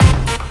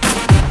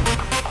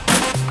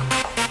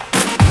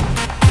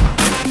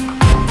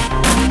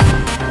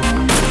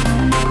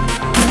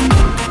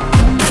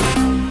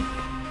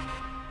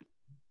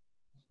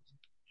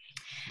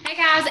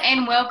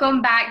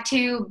welcome back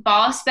to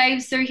Boss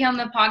Babes Through Him,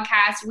 the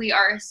podcast. We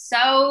are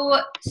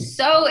so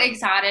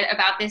excited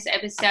about this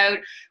episode.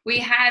 We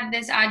had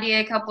this idea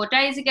a couple of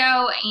days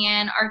ago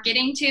and are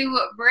getting to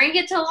bring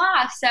it to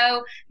life.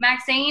 So,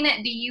 Maxine,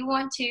 do you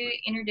want to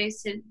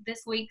introduce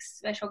this week's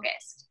special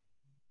guest?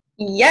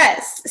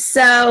 Yes.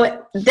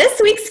 So this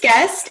week's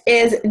guest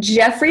is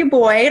Jeffrey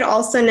Boyd,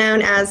 also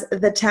known as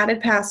the Tatted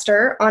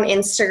Pastor on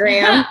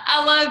Instagram.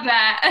 I love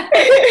that.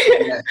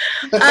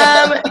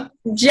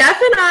 Jeff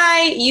and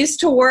I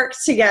used to work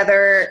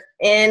together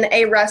in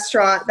a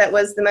restaurant that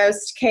was the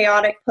most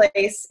chaotic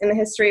place in the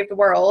history of the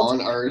world.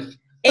 On earth.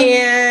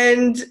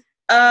 And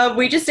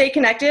we just stayed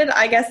connected,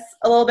 I guess,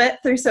 a little bit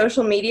through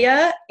social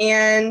media.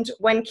 And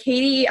when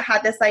Katie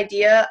had this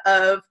idea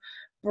of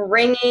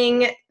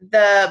bringing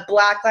the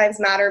Black Lives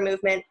Matter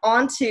movement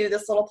onto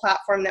this little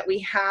platform that we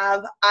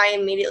have, I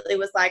immediately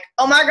was like,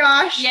 oh my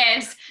gosh.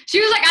 Yes.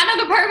 She was like, I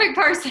know the perfect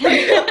person.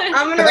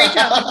 I'm going to reach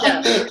out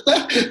to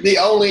Jeff. The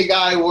only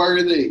guy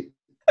worthy.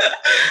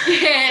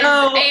 Yes.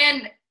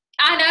 And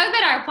I know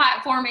that our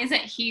platform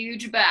isn't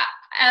huge, but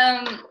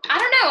I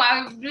don't know.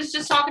 I was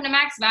just talking to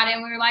Max about it,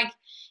 and we were like,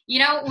 you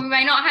know, we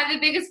may not have the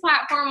biggest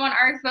platform on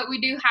earth, but we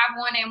do have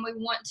one, and we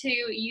want to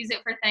use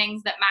it for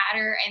things that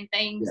matter and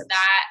things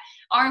that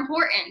are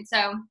important.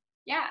 So,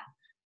 yeah.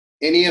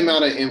 Any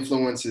amount of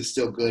influence is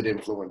still good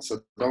influence. So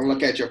don't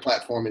look at your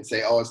platform and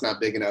say, oh, it's not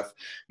big enough,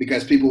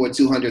 because people with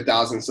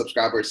 200,000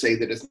 subscribers say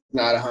that it's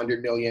not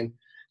 100 million,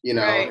 you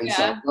know. Right, and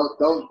so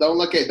don't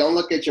look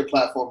at your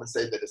platform and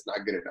say that it's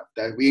not good enough.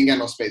 That we ain't got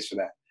no space for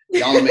that.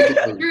 Y'all will make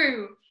it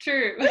through.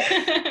 True. We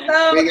ain't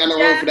got no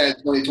room for that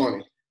in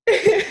 2020.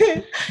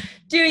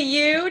 Do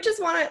you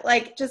just want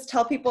to just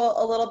tell people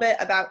a little bit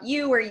about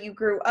you, where you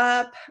grew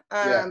up,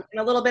 and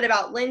a little bit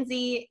about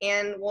Lindsay,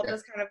 and we'll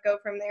just kind of go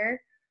from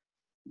there?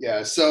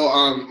 Yeah.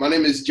 So my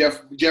name is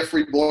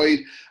Jeffrey Boyd,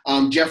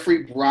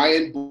 Jeffrey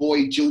Brian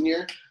Boyd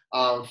Jr.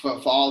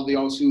 For all of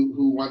those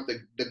who want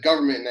the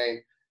government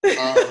name. But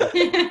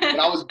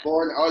I was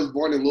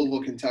born in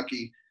Louisville,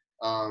 Kentucky.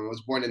 I was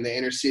born in the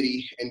inner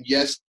city, and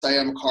yes, I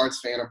am a Cards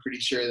fan. I'm pretty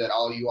sure that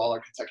all are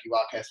Kentucky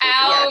Wildcats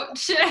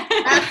fans. Ouch!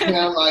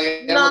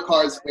 I am a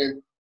Cards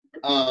fan.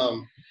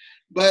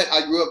 But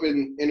I grew up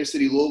in inner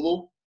city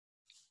Louisville,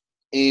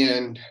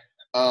 and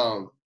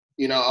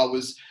you know, I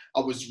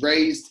was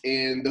raised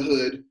in the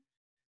hood.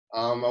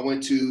 I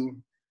went to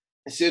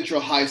Central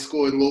High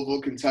School in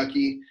Louisville,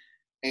 Kentucky,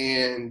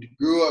 and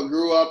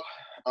grew up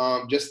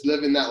just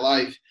living that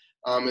life.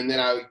 And then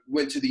I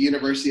went to the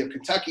University of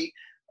Kentucky,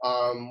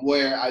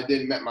 where I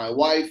then met my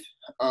wife.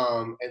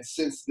 And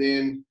since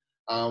then,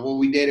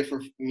 we dated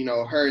for, you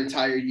know, her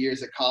entire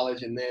years at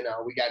college. And then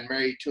we got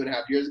married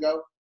 2.5 years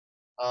ago.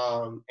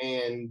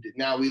 And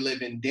now we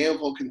live in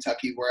Danville,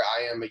 Kentucky, where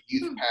I am a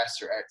youth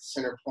pastor at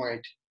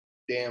Centerpoint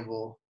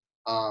Danville,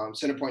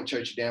 Centerpoint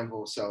Church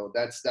Danville. So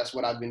that's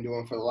what I've been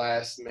doing for the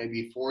last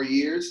maybe 4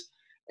 years.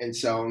 And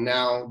so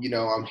now, you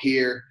know, I'm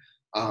here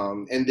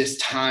in this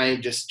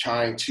time just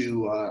trying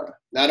to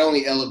not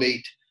only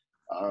elevate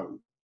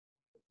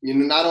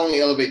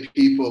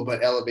people,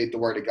 but elevate the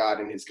word of God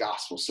and his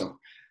gospel. So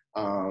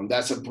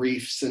that's a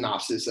brief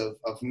synopsis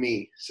of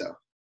me. So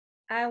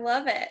I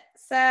love it.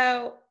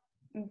 So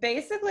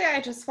basically,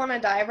 I just want to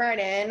dive right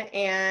in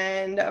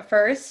and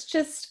first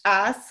just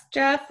ask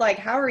Jeff,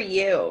 how are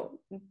you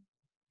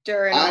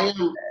during all of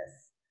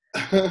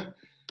this?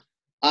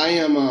 I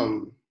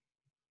am,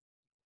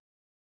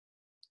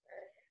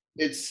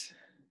 it's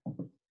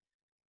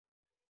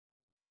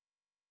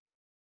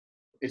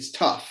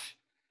tough.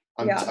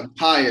 I'm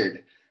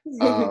tired.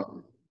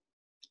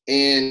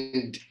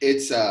 And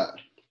it's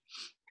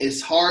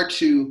hard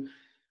to,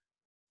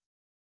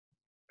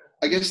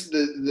 I guess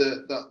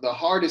the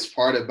hardest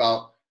part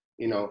about,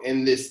 you know,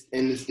 in this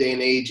day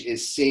and age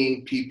is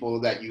seeing people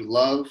that you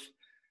love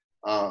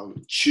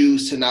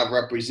choose to not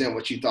represent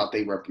what you thought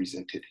they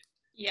represented.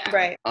 Yeah.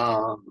 Right.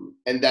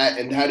 And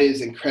that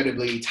is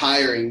incredibly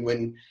tiring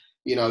when,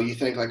 you know, you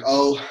think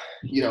oh,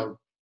 you know,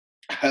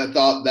 I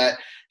thought that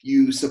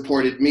you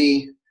supported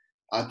me.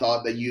 I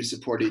thought that you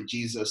supported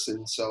Jesus.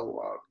 And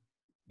so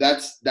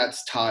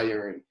that's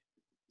tiring.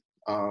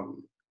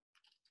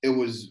 It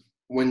was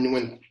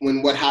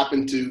when what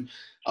happened to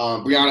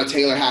Breonna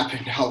Taylor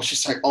happened, I was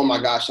just like, oh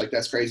my gosh,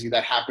 that's crazy.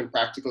 That happened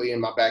practically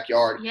in my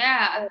backyard.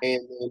 Yeah.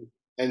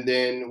 And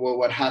then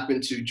what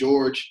happened to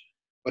George,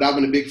 what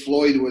happened to Big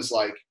Floyd was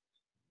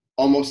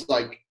almost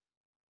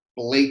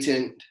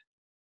blatant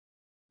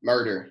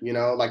murder, you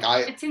know,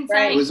 it's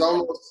insane. It was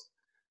almost,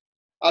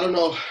 I don't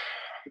know.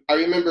 I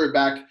remember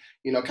back,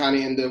 you know, kind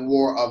of in the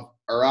war of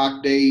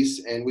Iraq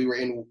days, and we were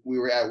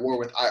at war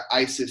with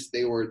ISIS.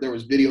 There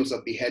was videos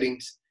of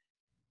beheadings,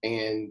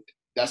 and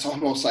that's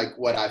almost like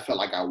what I felt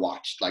like I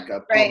watched,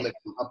 a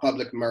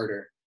public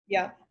murder.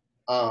 Yeah.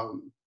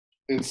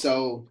 And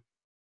so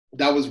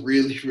that was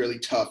really, really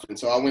tough. And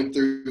so I went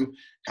through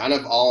kind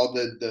of all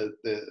the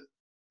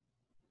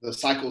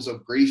cycles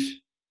of grief.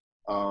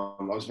 I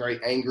was very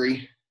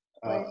angry.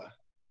 Right.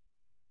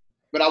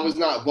 but I was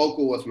not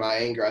vocal with my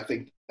anger. I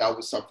think that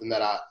was something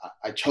that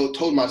I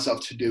told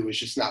myself to do, is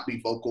just not be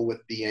vocal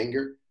with the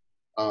anger.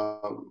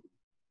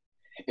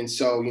 And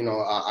so, you know,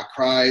 I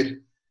cried.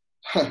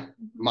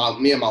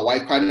 Me and my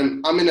wife cried.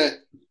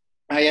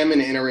 I am in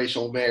an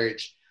interracial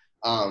marriage,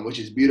 which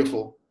is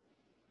beautiful.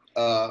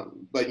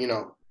 But you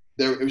know,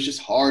 it was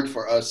just hard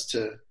for us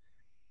to,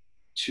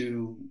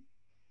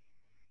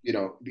 you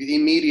know,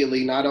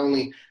 immediately, not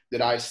only did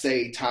I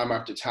say time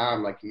after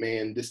time, like,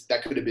 man,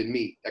 that could have been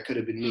me. That could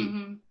have been me.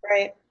 Mm-hmm.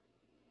 Right.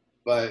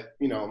 But,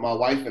 you know, my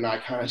wife and I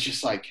kind of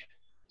just like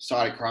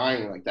started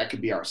crying, like that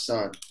could be our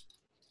son.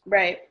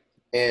 Right.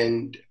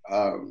 And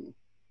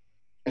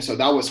so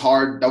that was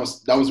hard. That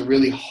was a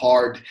really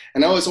hard,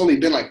 and I know it's only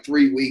been like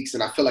 3 weeks,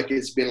 and I feel like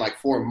it's been like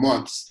 4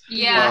 months.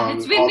 Yeah,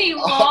 it's been the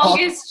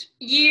longest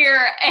year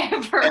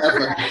ever.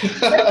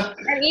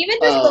 And even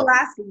just the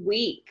last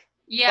week.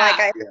 Yeah. Like,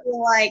 I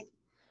feel like,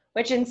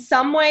 which in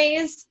some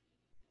ways,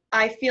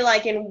 I feel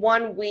like in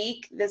 1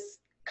 week, this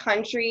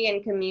country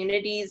and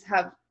communities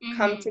have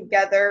come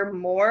together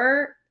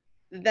more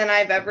than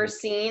I've ever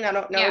seen. I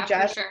don't know,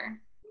 Jess, sure.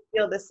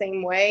 feel the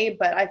same way,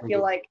 but I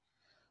feel like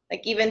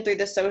even through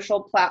the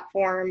social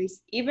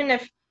platforms, even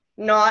if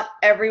not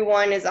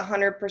everyone is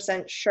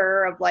 100%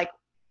 sure of like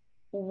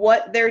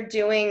what they're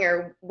doing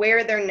or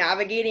where they're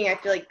navigating, I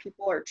feel like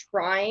people are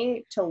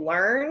trying to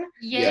learn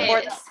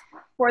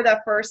for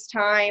the first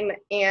time.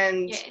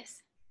 And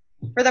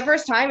for the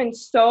first time in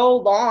so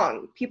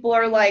long, people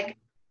are like,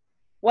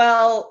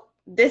 well,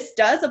 this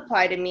does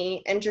apply to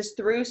me. And just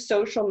through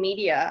social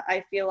media,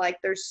 I feel like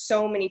there's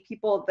so many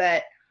people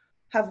that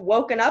have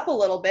woken up a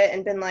little bit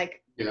and been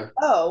like,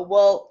 oh,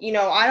 well, you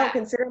know, I don't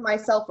consider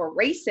myself a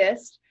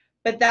racist,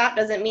 but that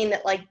doesn't mean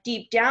that like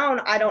deep down,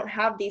 I don't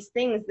have these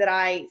things that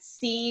I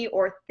see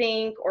or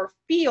think or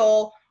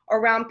feel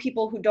around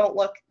people who don't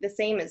look the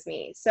same as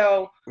me.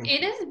 So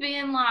it has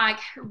been like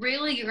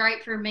really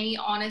great for me,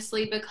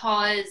 honestly,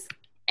 because,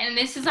 and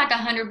this is like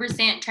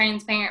 100%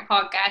 transparent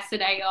podcast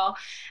today, y'all.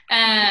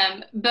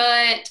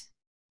 But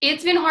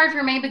it's been hard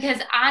for me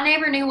because I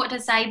never knew what to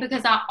say,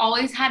 because I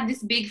always had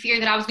this big fear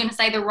that I was going to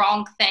say the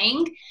wrong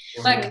thing,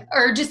 like,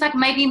 or just like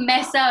maybe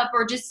mess up,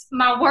 or just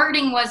my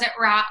wording wasn't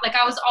right. Like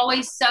I was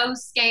always so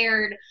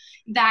scared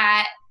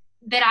that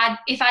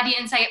if I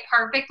didn't say it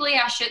perfectly,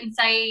 I shouldn't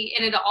say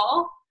it at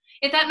all,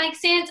 if that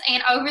makes sense.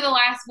 And over the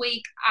last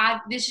week,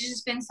 this has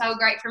just been so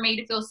great for me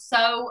to feel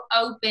so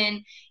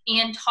open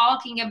and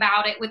talking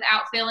about it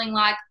without feeling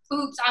like,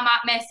 oops, I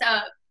might mess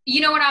up. You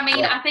know what I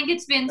mean? I think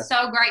it's been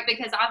so great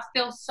because I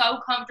feel so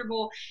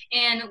comfortable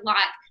in like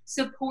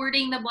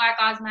supporting the Black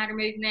Lives Matter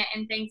movement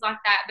and things like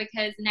that,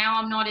 because now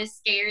I'm not as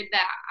scared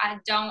that I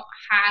don't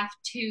have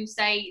to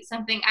say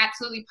something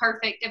absolutely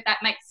perfect, if that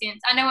makes sense.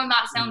 I know it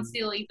might sound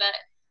silly, but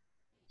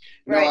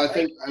no, I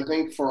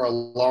think for a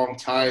long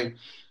time,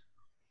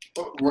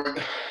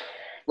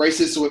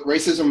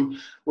 racism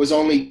was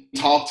only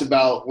talked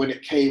about when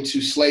it came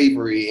to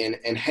slavery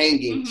and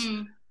hangings.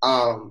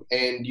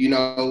 And you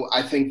know,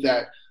 I think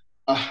that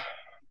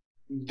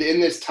in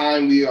this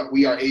time we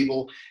are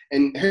able,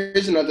 and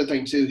here's another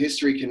thing too,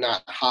 history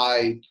cannot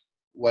hide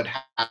what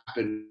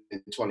happened in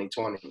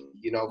 2020.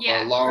 You know, for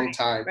a long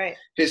time,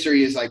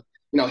 history is like,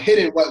 you know,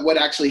 hidden what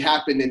actually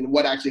happened and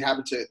what actually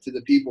happened to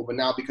the people. But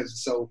now, because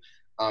it's so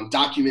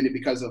documented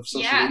because of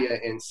social media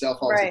and cell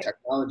phones and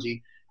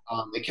technology,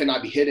 it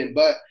cannot be hidden.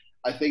 But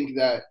I think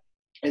that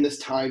in this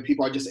time,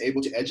 people are just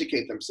able to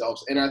educate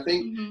themselves. And I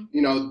think,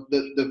 you know,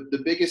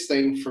 the biggest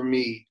thing for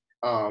me,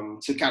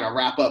 to kind of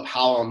wrap up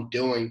how I'm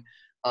doing,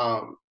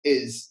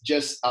 is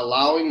just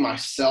allowing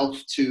myself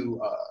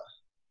to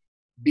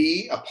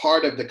be a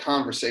part of the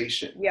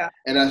conversation.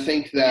 And I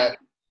think that,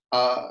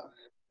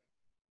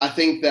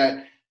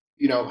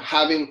 you know,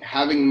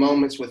 having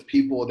moments with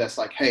people that's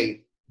like,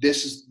 hey,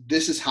 this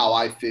is how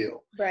I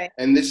feel.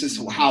 And this is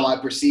how I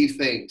perceive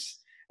things.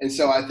 And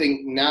so I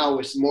think now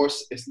it's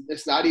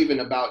not even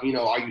about, you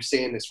know, are you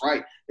saying this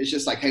right? It's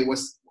just like, hey,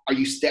 are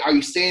you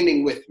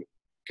standing with me?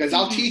 Because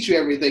I'll teach you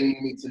everything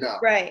you need to know.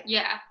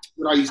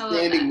 But are you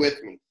standing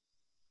with me?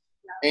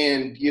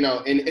 And, you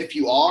know, and if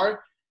you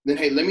are, then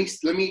hey, let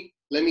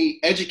me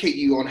educate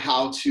you on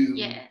how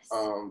to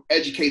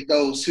educate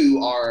those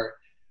who are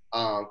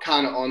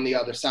kind of on the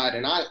other side.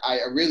 And I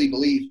really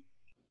believe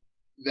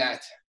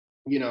that,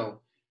 you know,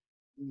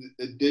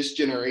 this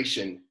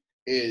generation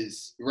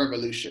is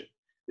revolution.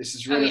 This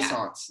is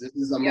Renaissance. This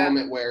is a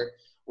moment where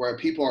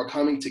people are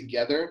coming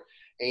together,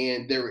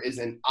 and there is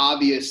an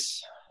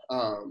obvious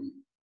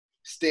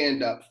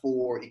stand up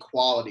for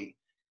equality.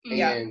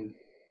 And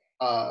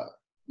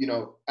you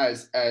know,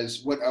 as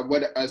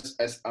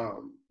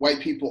white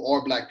people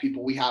or Black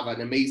people, we have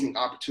an amazing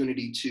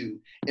opportunity to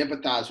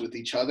empathize with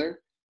each other,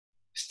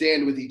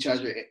 stand with each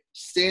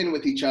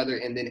other,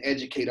 and then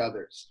educate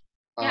others.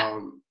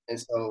 And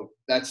so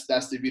that's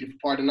the beautiful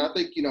part. And I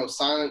think, you know,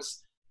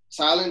 silence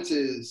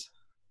is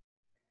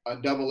a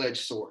double-edged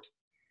sword.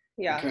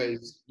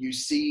 Because you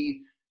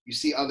see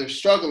others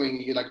struggling,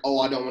 and you're like, oh,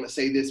 I don't want to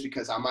say this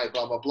because I might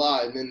blah blah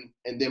blah, and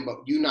then but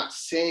you not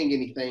saying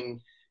anything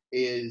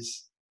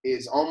is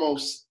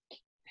almost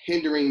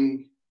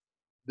hindering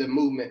the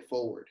movement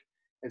forward.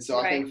 And so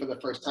Right. I think for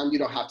the first time, you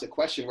don't have to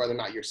question whether or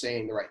not you're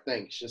saying the right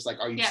thing. It's just like,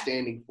 are you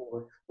standing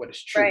for what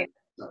is true? Right.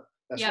 So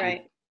that's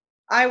right.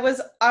 I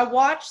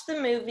watched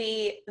the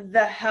movie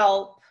The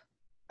Help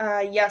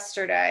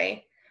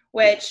yesterday,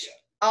 which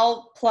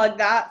I'll plug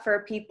that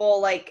for people,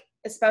 like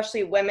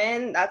especially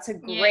women. That's a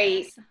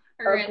great,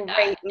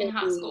 movie in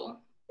high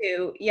school.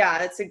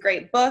 It's a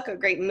great book, a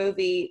great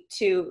movie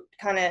to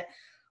kind of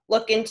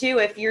look into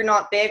if you're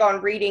not big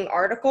on reading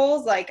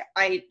articles. Like,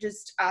 I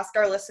just ask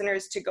our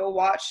listeners to go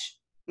watch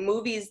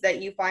movies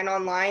that you find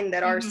online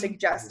that are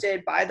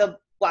suggested by the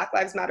Black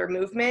Lives Matter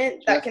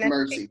movement that can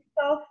educate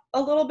yourself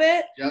a little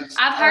bit.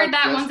 I've heard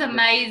that one's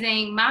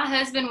amazing. My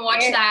husband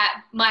watched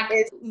that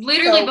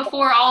literally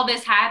before all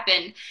this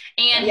happened,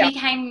 and he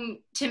came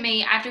to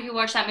me after he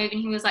watched that movie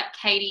and he was like,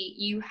 Katie,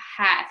 you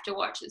have to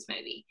watch this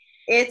movie.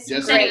 It's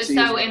great. It was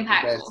so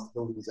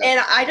impactful. And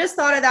I just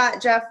thought of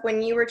that, Jeff,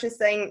 when you were just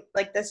saying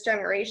like this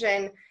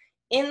generation.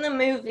 In the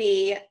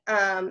movie,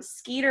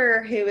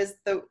 Skeeter, who is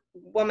the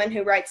woman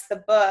who writes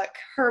the book,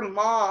 her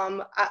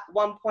mom at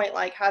one point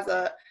like has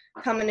a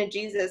coming to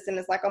Jesus and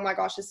is like, oh my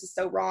gosh, this is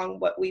so wrong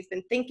what we've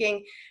been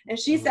thinking. And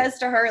she says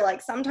to her,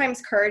 like,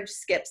 sometimes courage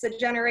skips a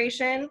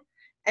generation.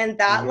 And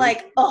that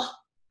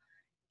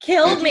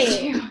killed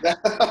me.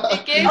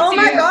 Oh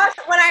my gosh.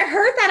 When I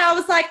heard that, I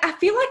was like, I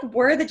feel like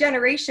we're the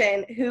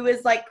generation who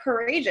is like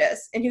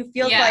courageous and who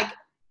feels like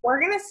we're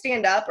going to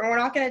stand up and we're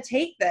not going to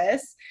take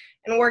this.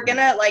 And we're going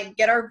to like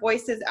get our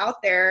voices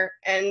out there.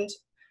 And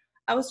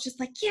I was just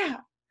like, yeah.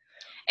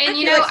 And,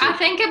 you know, I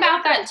think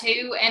about that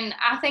too. And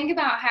I think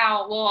about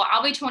how, well,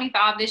 I'll be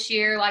 25 this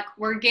year. Like,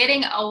 we're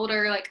getting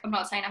older. Like, I'm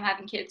not saying I'm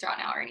having kids right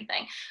now or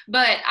anything.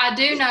 But I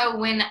do know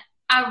when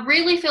I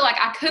really feel like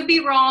I could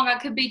be wrong. I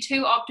could be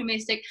too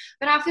optimistic.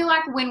 But I feel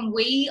like when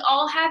we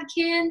all have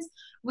kids,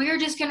 we're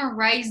just going to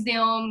raise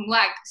them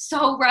like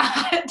so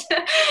right.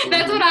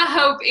 That's what I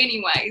hope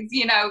anyways.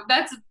 You know,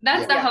 that's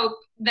the hope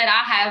that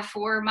I have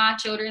for my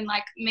children.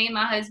 Like, me and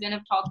my husband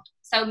have talked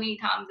so many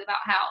times about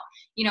how,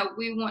 you know,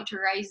 we want to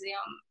raise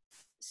them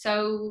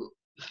so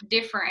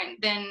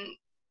different than,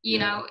 you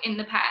know, in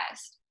the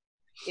past.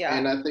 Yeah.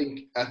 And I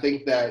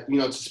think that, you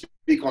know, to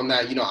speak on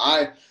that, you know,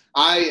 I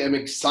am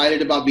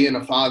excited about being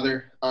a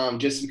father,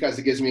 just because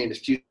it gives me an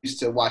excuse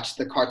to watch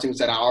the cartoons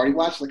that I already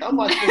watched. Like, I'm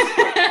watching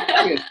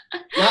this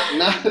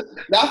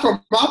not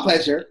for my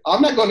pleasure.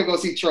 I'm not going to go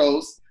see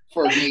Trolls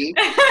for me.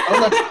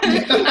 I'm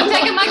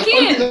taking my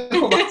kid.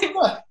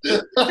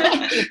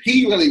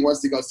 He really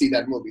wants to go see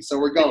that movie, so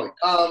we're going.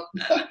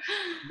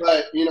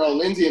 But, you know,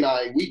 Lindsay and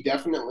I, we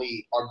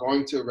definitely are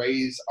going to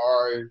raise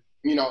our,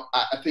 you know,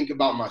 I think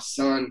about my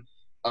son,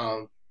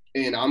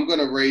 and I'm going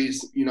to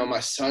raise, you know,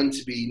 my son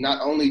to be not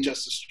only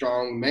just a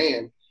strong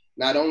man,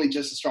 not only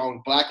just a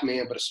strong Black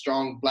man, but a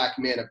strong Black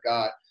man of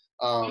God.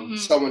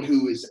 Someone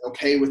who is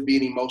okay with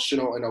being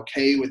emotional and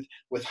okay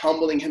with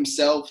humbling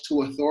himself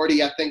to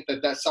authority. I think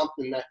that that's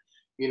something that,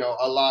 you know,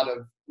 a lot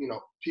of, you know,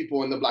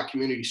 people in the Black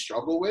community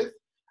struggle with.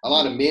 A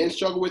lot of men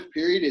struggle with,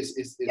 period,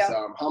 is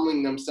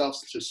humbling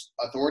themselves to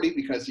authority,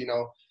 because, you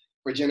know,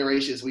 for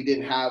generations we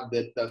didn't have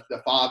the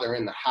father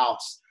in the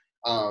house.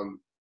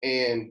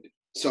 And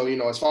so, you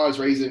know, as far as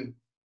raising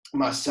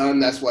my son,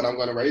 that's what I'm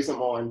going to raise him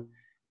on.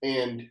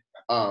 And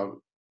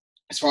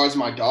as far as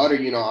my daughter,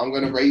 you know, I'm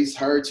going to raise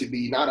her to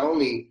be not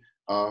only,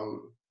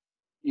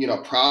 you know,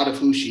 proud of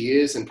who she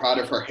is and proud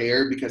of her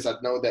hair, because I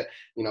know that,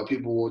 you know,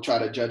 people will try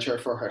to judge her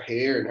for her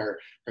hair and her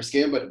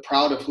skin, but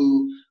proud of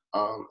who,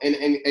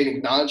 and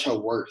acknowledge her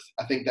worth.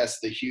 I think that's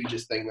the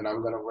hugest thing that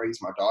I'm going to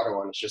raise my daughter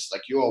on. It's just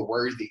like, you are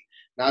worthy,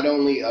 not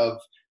only of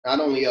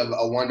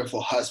a wonderful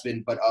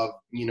husband, but of,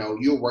 you know,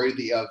 you're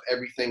worthy of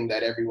everything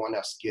that everyone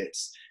else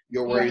gets.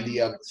 You're worthy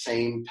of the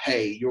same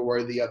pay. You're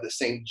worthy of the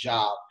same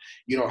job.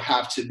 You don't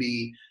have to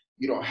be,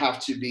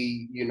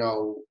 you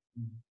know,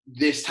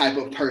 this type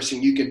of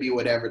person. You can be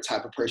whatever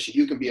type of person.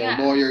 You can be a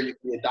lawyer, you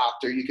can be a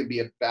doctor, you can be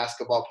a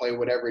basketball player,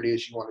 whatever it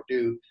is you want to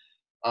do.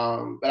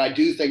 But I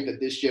do think that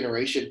this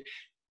generation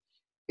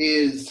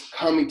is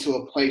coming to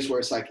a place where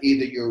it's like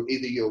either you're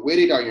with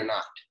it or you're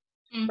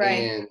not.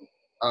 Right. And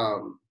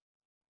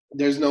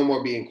there's no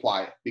more being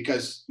quiet,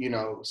 because, you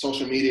know,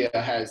 social media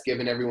has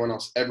given everyone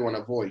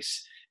a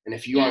voice. And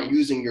if you aren't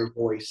using your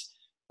voice,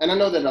 and I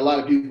know that a lot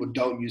of people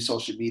don't use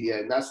social media,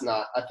 and that's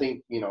not, I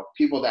think, you know,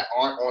 people that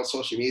aren't on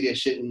social media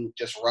shouldn't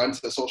just run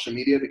to social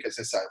media because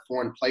it's a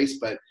foreign place,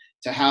 but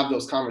to have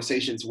those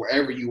conversations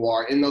wherever you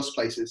are in those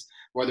places,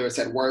 whether it's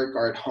at work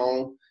or at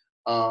home,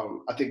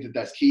 I think that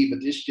that's key.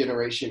 But this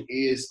generation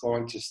is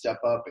going to step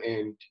up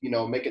and, you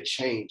know, make a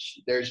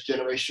change. There's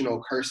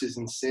generational curses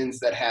and sins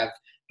that have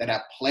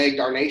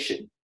plagued our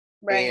nation.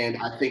 Right. And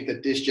I think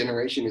that this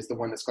generation is the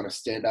one that's going to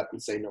stand up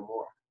and say no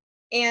more.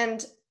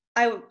 And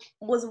I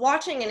was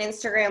watching an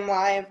Instagram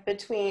live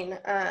between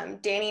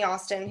Danny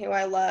Austin, who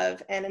I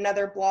love, and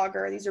another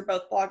blogger. These are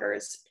both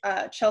bloggers,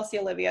 Chelsea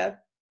Olivia.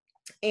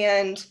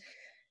 And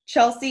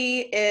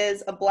Chelsea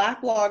is a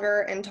Black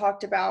blogger and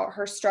talked about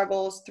her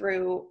struggles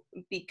through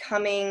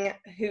becoming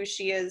who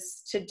she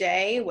is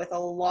today, with a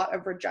lot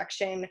of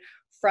rejection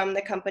from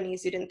the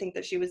companies who didn't think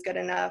that she was good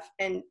enough.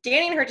 And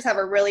Danny and her just have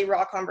a really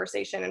raw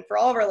conversation. And for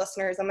all of our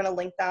listeners, I'm going to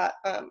link that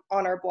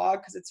on our blog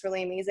because it's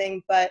really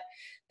amazing. But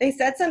they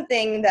said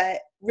something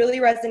that really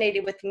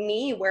resonated with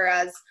me,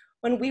 whereas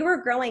when we were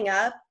growing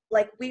up,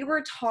 like we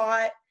were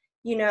taught,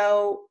 you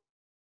know,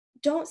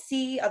 don't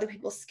see other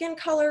people's skin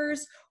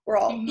colors. We're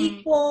all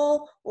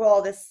equal. We're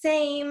all the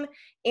same.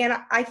 And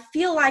I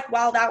feel like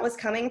while that was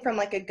coming from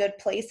like a good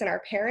place in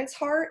our parents'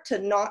 heart to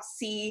not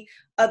see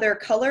other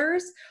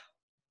colors,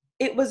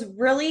 it was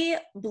really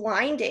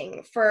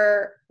blinding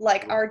for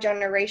like our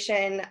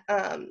generation,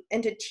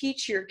 and to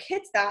teach your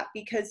kids that,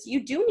 because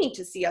you do need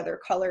to see other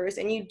colors,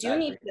 and you do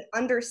need to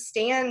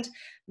understand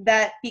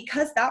that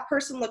because that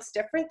person looks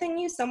different than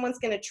you, someone's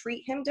going to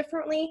treat him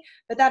differently,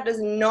 but that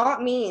does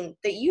not mean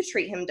that you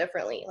treat him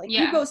differently. Like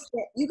you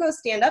go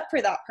stand up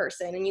for that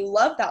person, and you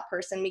love that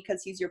person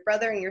because he's your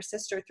brother and your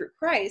sister through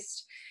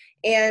Christ.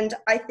 And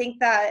I think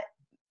that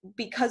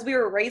because we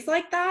were raised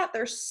like that,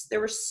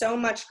 there was so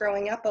much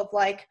growing up of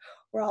like,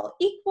 we're all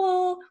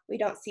equal, we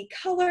don't see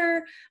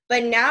color.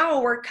 But now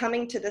we're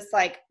coming to this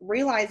like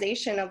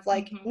realization of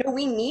like, no,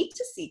 we need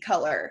to see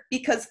color,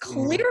 because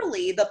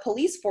clearly the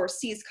police force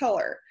sees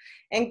color.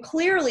 And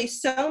clearly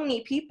so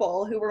many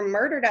people who were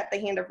murdered at the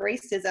hand of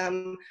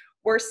racism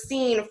were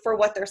seen for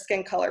what their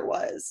skin color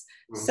was.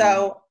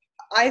 So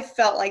I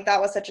felt like that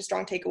was such a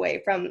strong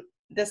takeaway from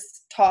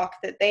this talk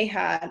that they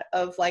had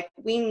of like,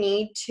 we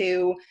need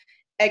to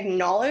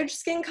acknowledge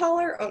skin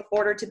color in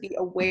order to be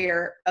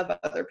aware of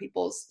other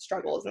people's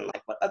struggles and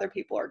like what other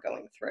people are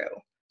going through.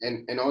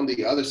 And on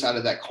the other side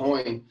of that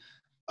coin,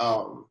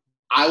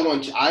 I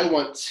want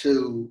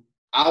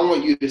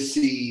you to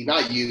see,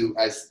 not you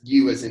as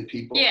in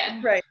people. Yeah.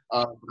 Right.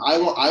 I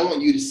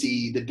want you to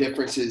see the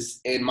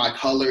differences in my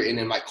color and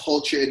in my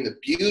culture and the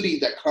beauty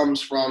that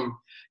comes from,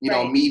 you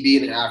know, me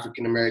being an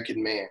African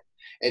American man.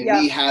 And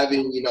me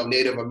having, you know,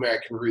 Native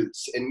American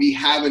roots, and me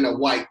having a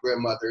white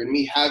grandmother, and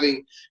me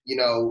having, you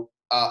know,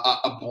 a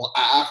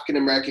African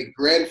American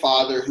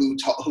grandfather who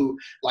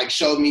like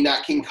showed me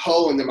Nat King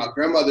Cole, and then my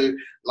grandmother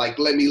like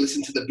let me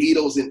listen to the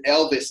Beatles and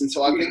Elvis. And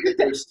so I think that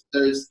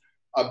there's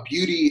the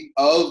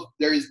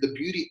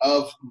beauty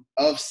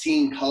of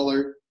seeing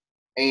color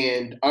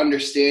and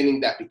understanding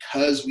that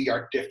because we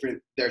are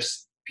different,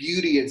 there's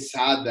beauty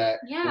inside that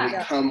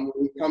when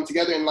we come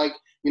together. And like,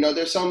 you know,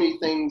 there's so many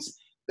things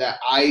that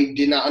I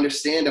did not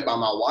understand about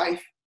my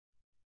wife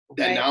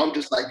that now I'm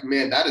just like,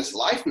 man, that is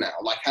life now.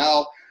 Like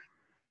how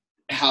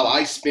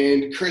I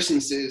spend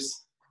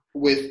Christmases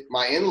with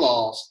my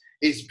in-laws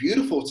is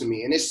beautiful to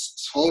me. And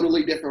it's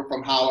totally different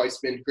from how I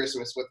spend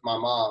Christmas with my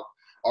mom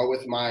or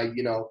with my,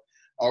 you know,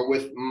 or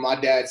with my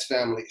dad's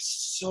family.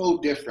 It's so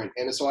different.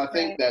 And so I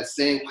think that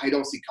saying, I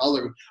don't see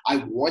color,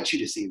 I want you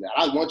to see that.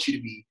 I want you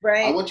to be,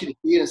 I want you to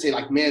see it and say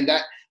like, man,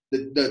 that,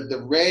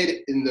 the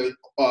red and the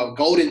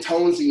golden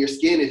tones in your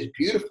skin is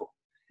beautiful.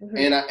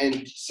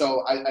 And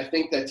so I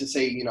think that to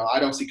say, you know,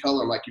 I don't see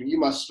color, I'm like, you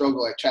must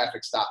struggle at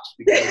traffic stops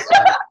because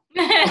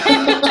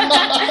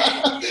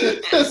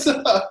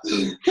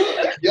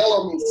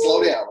yellow means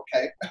slow down,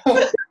 okay?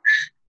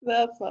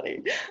 That's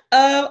funny.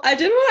 I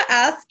did want to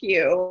ask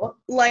you,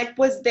 like,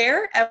 was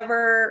there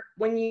ever,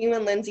 when you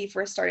and Lindsay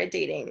first started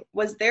dating,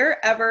 was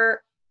there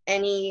ever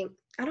any,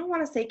 I don't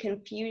want to say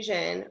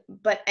confusion,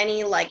 but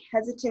any like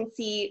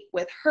hesitancy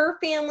with her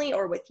family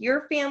or with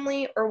your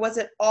family, or was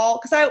it all,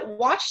 because I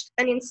watched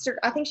I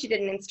think she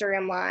did an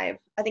Instagram live.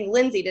 I think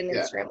Lindsay did an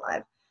Instagram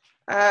live.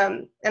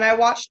 And I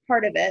watched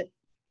part of it.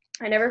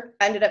 I never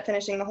ended up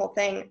finishing the whole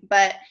thing,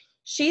 but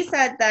she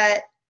said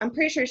that, I'm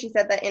pretty sure she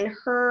said that in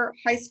her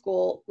high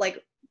school,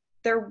 like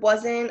there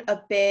wasn't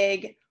a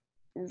big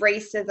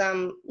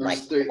racism.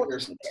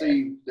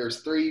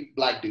 There's three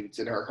black dudes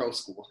in her high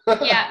school.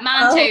 Yeah,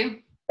 mine too.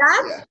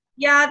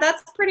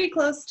 That's pretty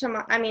close to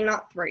my, I mean,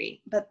 not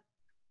three, but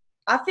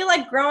I feel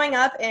like growing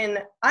up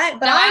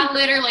I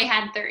literally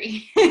had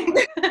three.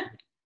 I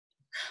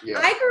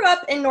grew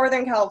up in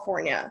Northern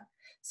California.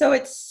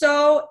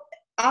 So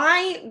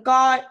I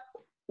got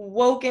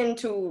woken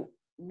to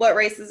what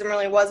racism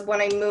really was when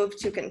I moved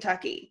to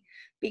Kentucky,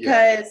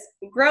 because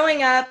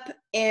growing up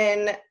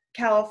in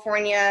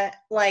California,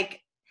 like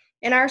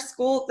in our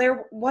school,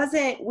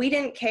 we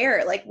didn't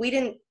care. Like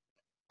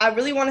I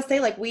really want to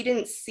say like, we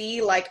didn't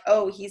see like,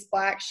 oh, he's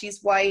black,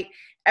 she's white.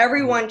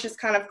 Everyone just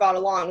kind of got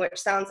along, which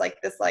sounds like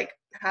this like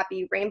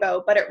happy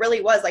rainbow, but it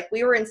really was like,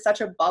 we were in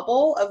such a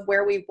bubble of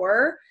where we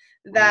were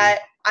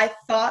that I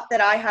thought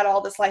that I had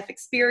all this life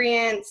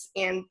experience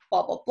and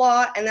blah, blah,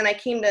 blah. And then I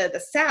came to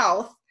the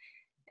South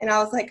and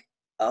I was like,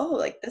 oh,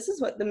 like this is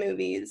what the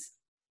movies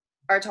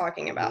are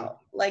talking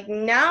about. Like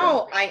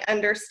now I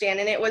understand.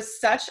 And it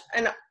was such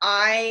an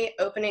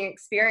eye-opening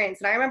experience.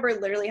 And I remember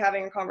literally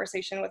having a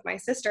conversation with my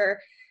sister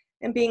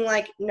and being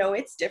like, no,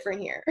 it's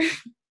different here.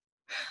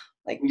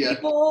 Like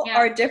people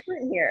are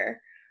different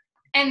here.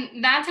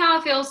 And that's how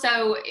I feel.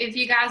 So if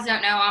you guys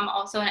don't know, I'm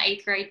also an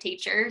 8th grade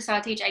teacher. So I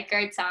teach 8th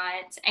grade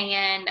science.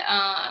 And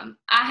I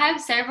have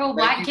several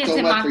black kids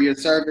in my... Thank you so much for your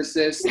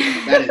services.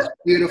 That is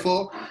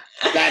beautiful.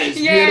 That is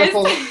Yes.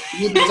 beautiful.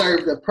 You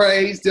deserve the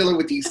praise dealing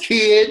with these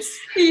kids.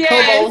 Yes.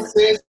 Come on,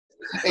 sis.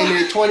 And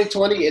in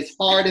 2020, it's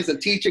hard as a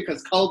teacher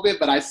because COVID,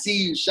 but I see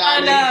you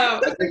shining. I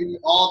know. I give you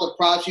all the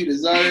props you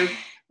deserve.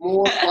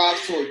 More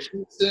props towards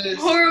you, sis.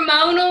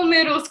 Hormonal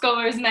middle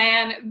schoolers,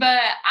 man. But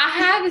I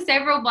have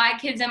several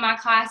Black kids in my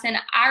class, and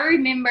I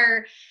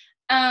remember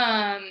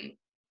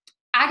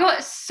I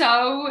got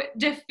so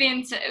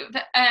defensive.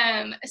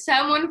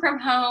 Someone from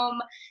home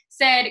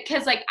said,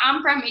 because like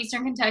I'm from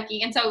Eastern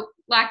Kentucky, and so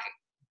like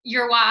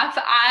your wife,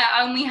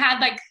 I only had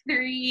like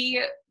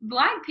 3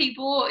 Black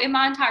people in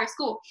my entire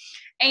school.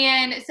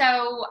 And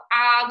so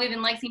I live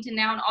in Lexington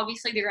now, and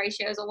obviously the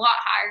ratio is a lot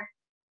higher.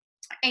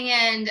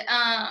 And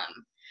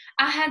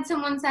I had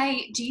someone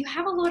say, do you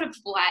have a lot of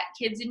Black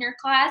kids in your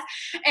class?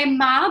 And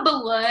my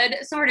blood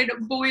started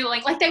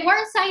boiling. Like, they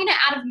weren't saying it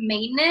out of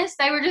meanness.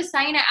 They were just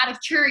saying it out of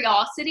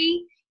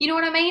curiosity. You know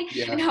what I mean?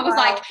 Yeah. And I was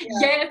like,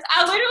 yes.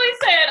 I literally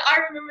said, I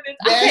remember this.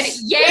 Yes. I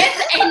said,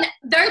 yes. And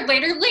they're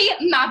literally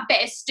my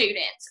best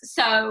students.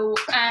 So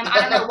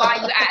I don't know why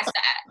you asked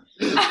that.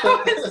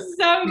 I was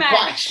so mad.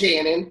 Why,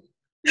 Shannon?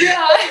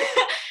 Yeah.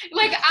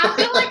 Like,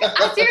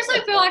 I seriously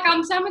feel like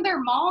I'm some of their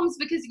moms,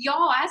 because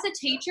y'all, as a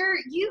teacher,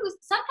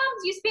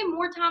 sometimes you spend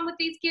more time with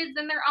these kids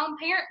than their own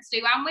parents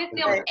do. I'm with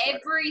them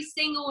every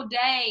single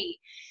day.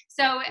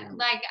 So,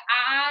 like,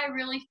 I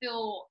really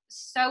feel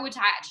so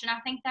attached. And I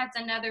think that's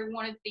another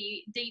one of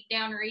the deep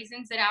down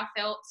reasons that I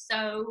felt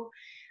so,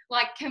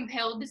 like,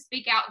 compelled to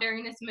speak out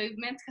during this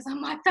movement, because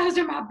I'm like, those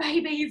are my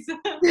babies.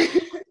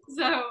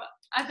 So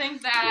I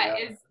think that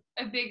is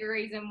a big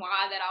reason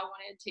why that I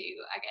wanted to,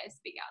 I guess,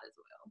 speak out as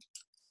well.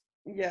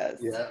 Yes.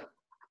 Yeah.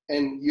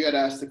 And you had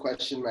asked the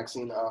question,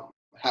 Maxine,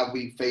 have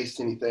we faced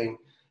anything?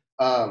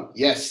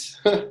 Yes.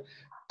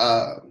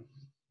 I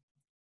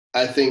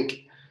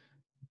think,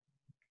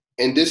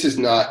 and this is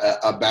not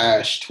a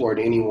bash toward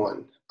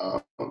anyone,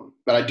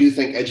 but I do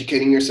think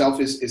educating yourself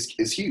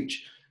is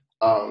huge.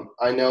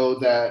 I know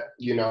that,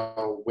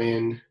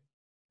 when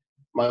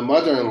my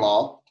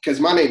mother-in-law, because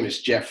my name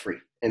is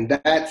Jeffrey, and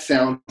that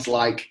sounds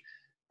like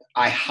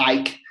I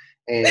hike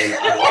and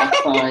I rock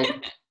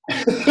climb.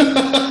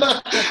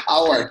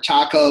 I wear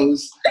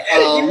chacos.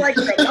 You like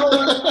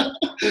granola.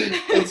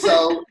 And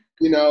so,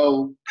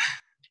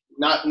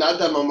 not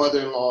that my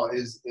mother-in-law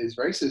is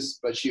racist,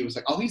 but she was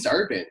like, "Oh, he's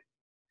urban,"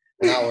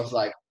 and I was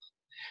like,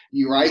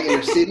 "You're right,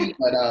 inner city."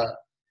 But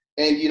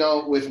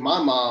and with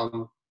my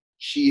mom,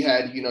 she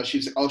had, she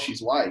was like, "Oh,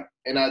 she's white,"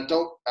 and I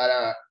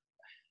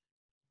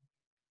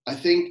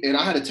think, and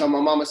I had to tell my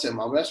mom, I said,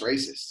 "Mom, that's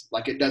racist.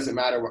 Like, it doesn't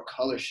matter what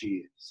color she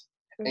is."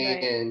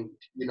 Right. And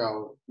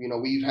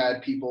we've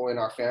had people in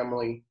our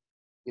family,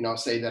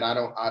 say that I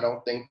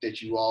don't think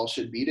that you all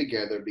should be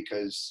together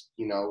because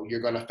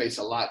you're going to face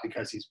a lot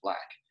because he's Black.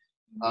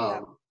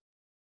 Yeah.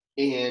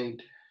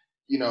 And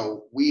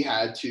we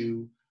had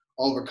to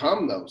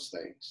overcome those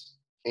things,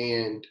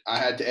 and I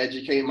had to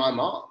educate my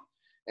mom,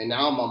 and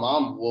now my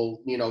mom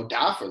will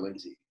die for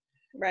Lindsay.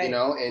 Right.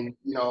 And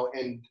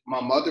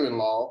my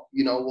mother-in-law,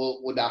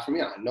 will die for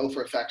me. I know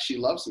for a fact she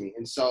loves me.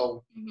 And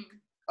so,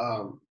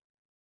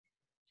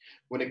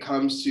 when it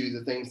comes to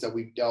the things that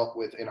we've dealt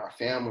with in our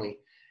family,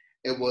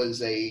 it was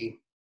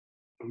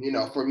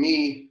for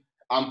me,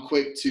 I'm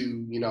quick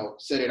to,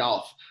 set it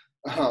off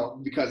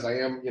because I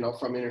am,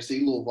 from inner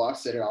city Louisville, I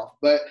set it off.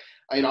 But,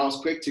 I was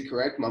quick to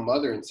correct my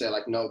mother and say,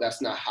 like, no,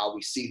 that's not how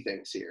we see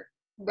things here.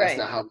 That's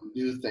not how we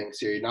do things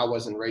here. And I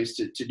wasn't raised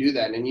to do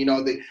that.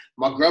 And,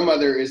 my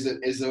grandmother is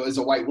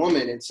a white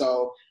woman. And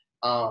so,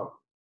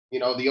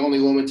 the only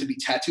woman to be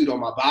tattooed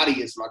on my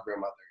body is my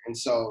grandmother. And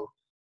so,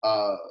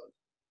 I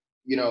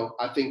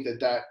think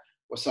that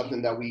was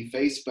something that we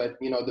faced. But,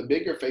 the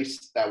bigger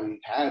face that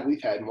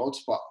we've had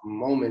multiple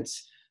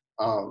moments.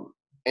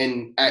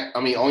 And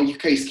on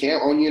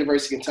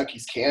University of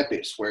Kentucky's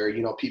campus where,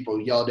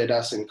 people yelled at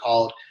us and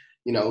called,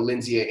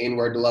 Lindsay an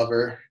N-word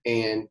lover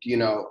and,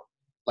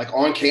 like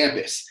on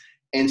campus.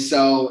 And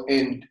so,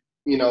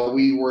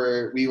 we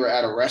were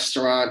at a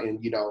restaurant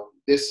and,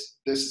 this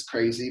is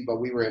crazy,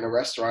 but we were in a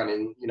restaurant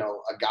and,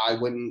 a guy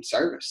wouldn't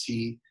serve us.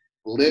 He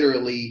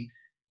literally,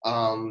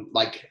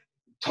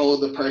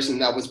 told the person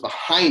that was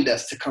behind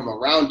us to come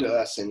around to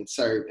us and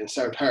serve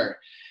her.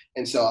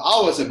 And so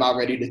I was about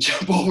ready to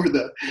jump over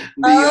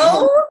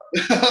I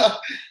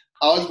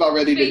was about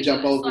ready to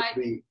jump over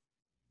the.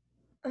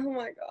 Oh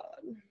my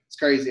God. It's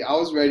crazy. I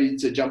was ready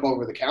to jump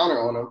over the counter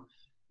on him.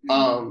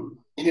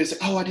 And he was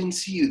like, "Oh, I didn't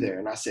see you there."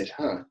 And I said,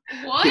 "Huh?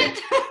 What?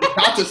 You're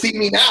about to see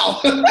me now."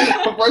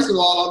 First of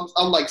all,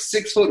 I'm like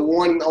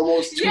 6'1",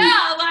 almost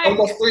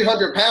almost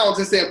 300 pounds.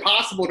 It's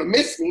impossible to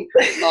miss me.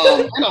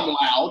 And I'm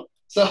loud.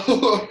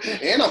 So,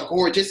 and I'm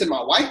gorgeous, and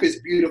my wife is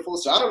beautiful.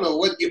 So I don't know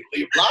what you're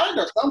blind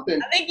or something.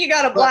 I think you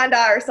got a blind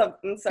eye or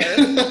something, sir.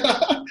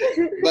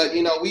 But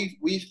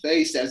we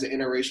faced as an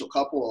interracial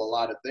couple a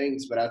lot of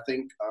things. But I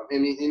think,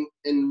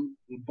 in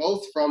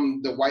both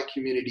from the white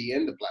community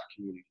and the Black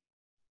community,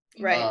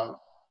 right.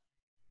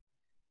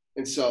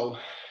 And so,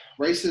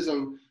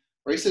 racism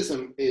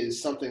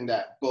is something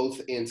that both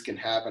ends can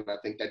have, and I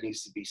think that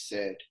needs to be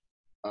said.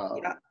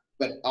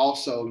 but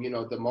also, you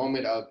know, the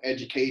moment of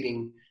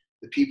educating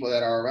the people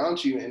that are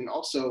around you. And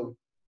also,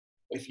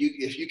 if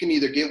you can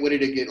either get with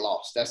it or get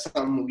lost. That's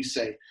something we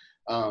say.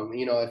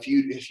 You know, if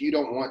you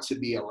don't want to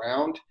be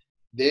around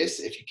this,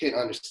 if you can't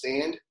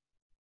understand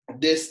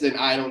this, then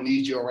I don't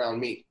need you around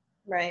me.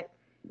 Right.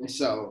 And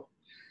so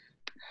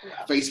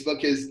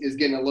Facebook is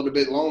getting a little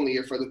bit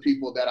lonelier for the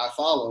people that I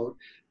followed,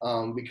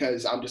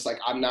 because I'm just like,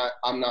 I'm not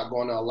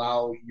going to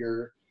allow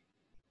your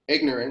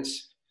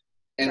ignorance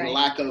and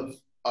lack of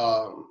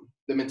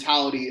the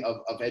mentality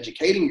of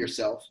educating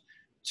yourself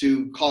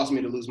to cause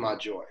me to lose my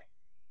joy.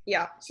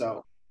 Yeah.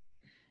 So.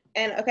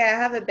 And okay, I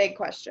have a big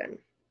question.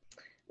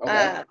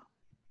 Okay.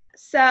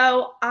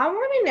 So I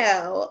want to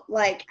know,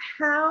 like,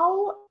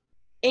 how,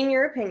 in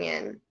your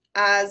opinion,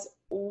 as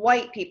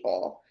white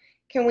people,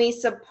 can we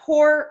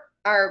support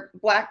our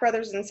Black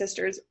brothers and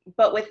sisters,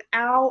 but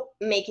without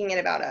making it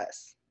about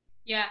us?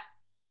 Yeah.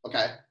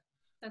 Okay.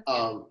 That's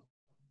good.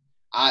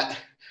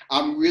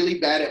 I'm really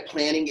bad at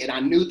planning, and I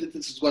knew that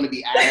this was going to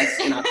be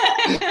asked, and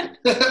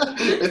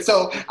and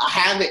so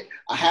I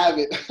have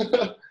it.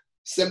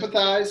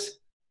 Sympathize,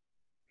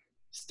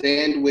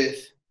 stand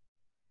with,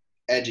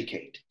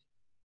 educate,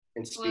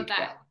 and speak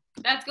out.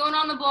 That's going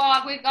on the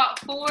blog. We've got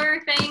 4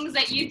 things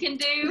that you can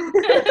do.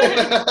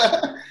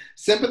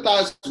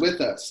 Sympathize with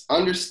us,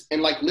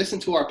 and like listen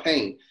to our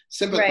pain.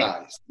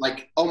 Sympathize,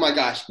 like, oh my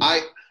gosh,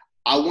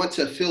 I want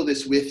to feel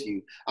this with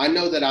you. I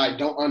know that I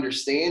don't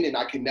understand, and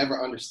I can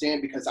never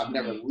understand because I've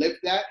never lived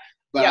that.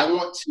 But I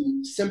want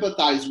to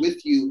sympathize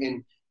with you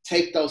and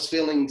take those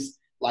feelings,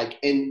 like,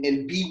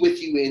 and be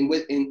with you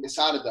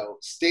inside of those.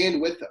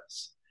 Stand with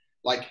us.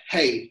 Like,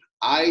 hey,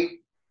 I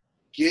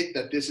get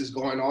that this is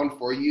going on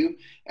for you,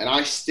 and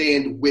I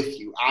stand with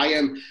you. I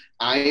am,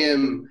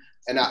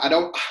 and I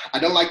don't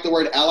like the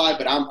word ally,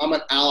 but I'm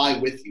an ally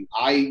with you.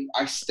 I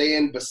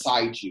stand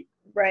beside you.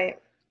 Right.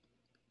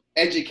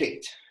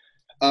 Educate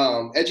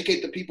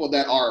the people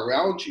that are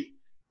around you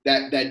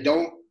that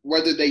don't,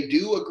 whether they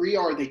do agree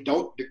or they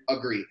don't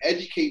agree.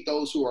 Educate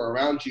those who are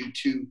around you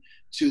to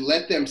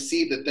let them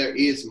see that there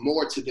is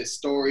more to this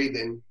story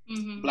than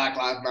Black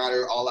Lives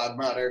Matter, All Lives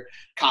Matter,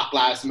 Cock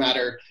Lives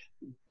Matter,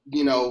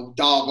 you know,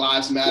 Dog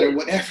Lives Matter,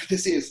 whatever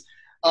this is.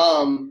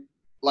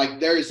 Like,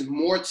 there is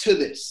more to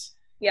this.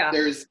 Yeah.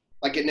 There's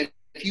like, and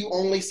if you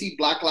only see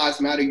Black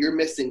Lives Matter, you're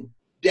missing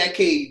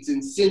decades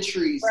and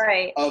centuries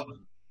of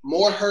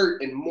more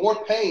hurt and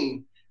more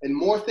pain and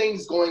more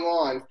things going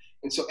on.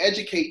 And so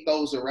educate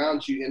those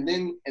around you, and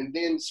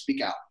then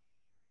speak out.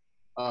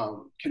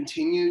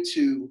 Continue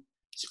to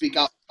speak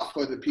out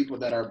for the people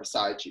that are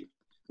beside you.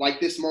 Like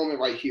this moment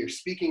right here,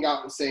 speaking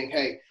out and saying,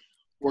 hey,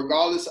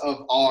 regardless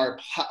of our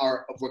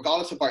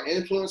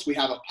influence, we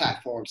have a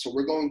platform. So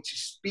we're going to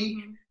speak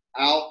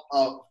out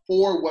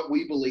for what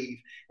we believe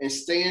and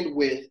stand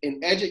with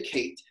and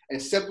educate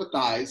and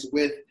sympathize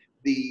with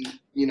the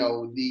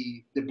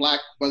Black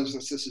brothers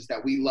and sisters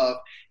that we love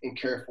and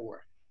care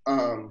for.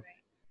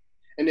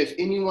 And if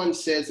anyone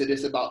says that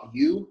it's about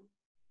you,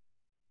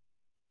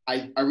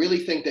 I really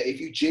think that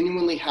if you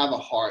genuinely have a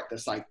heart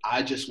that's like,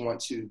 I just want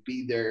to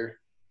be there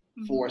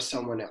for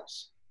someone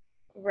else.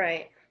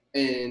 Right.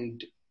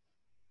 And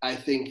I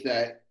think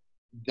that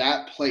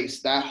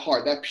place, that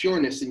heart, that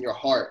pureness in your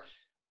heart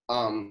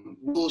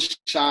will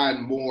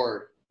shine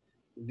more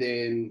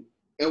than,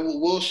 it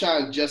will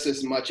shine just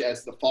as much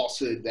as the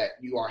falsehood that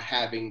you are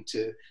having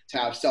to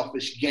have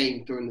selfish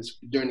gain during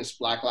this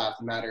Black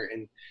Lives Matter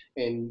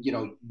and you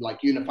know, like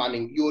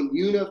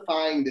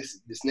unifying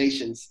this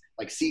nation's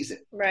like season.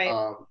 Right.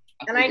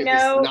 And I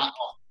know,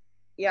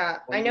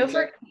 I know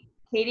for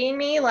Katie and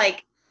me,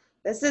 like,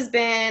 this has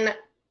been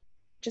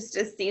just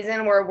a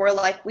season where we're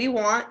like, we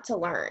want to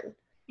learn,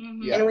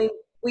 and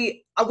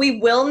we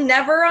will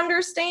never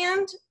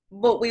understand,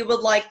 but we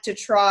would like to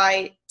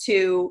try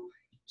to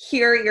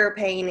hear your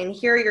pain and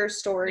hear your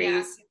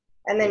stories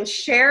and then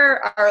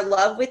share our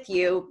love with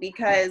you,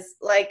 because,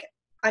 like,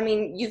 I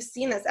mean, you've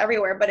seen this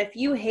everywhere, but if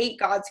you hate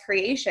God's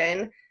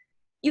creation,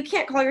 you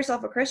can't call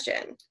yourself a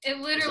Christian. It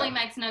literally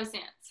makes no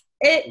sense.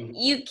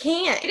 You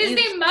can't. It is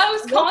the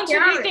most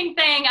contradicting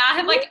thing I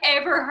have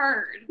ever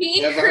heard.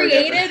 He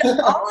created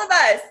all of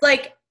us.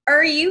 Like,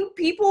 are you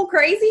people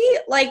crazy?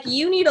 Like,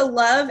 you need to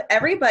love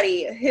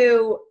everybody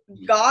who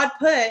God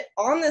put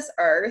on this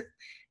earth,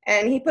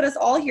 and he put us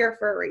all here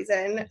for a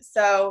reason.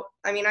 So,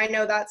 I mean, I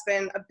know that's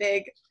been a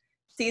big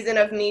season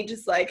of me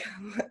just like,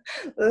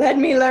 let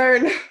me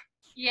learn.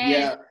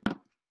 Yes. Yeah.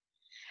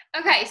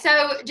 Okay,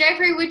 so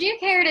Jeffrey, would you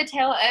care to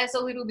tell us a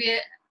little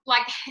bit,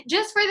 like,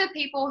 just for the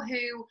people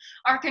who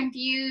are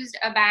confused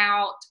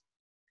about,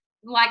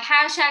 like,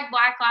 hashtag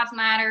Black Lives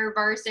Matter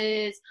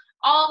versus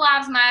All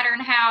Lives Matter,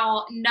 and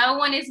how no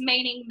one is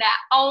meaning that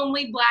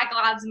only Black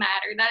Lives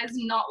Matter? That is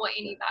not what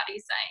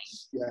anybody's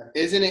saying. Yeah,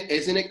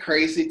 isn't it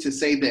crazy to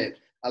say that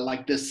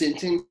like the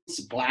sentence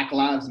Black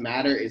Lives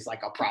Matter is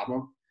like a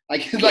problem?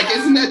 Like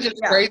isn't that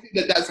just crazy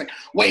that's like,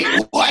 wait,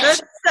 what?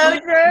 That's so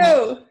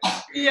true.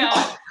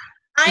 Yeah.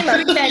 I'm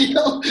upset.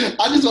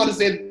 I just want to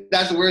say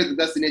that's a word,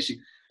 that's an issue.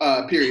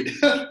 Period.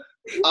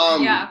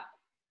 Yeah.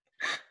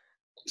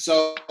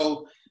 So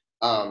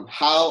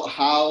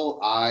how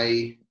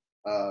I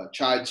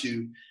try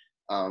to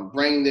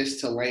bring this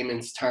to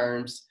layman's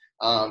terms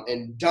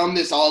and dumb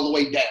this all the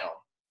way down.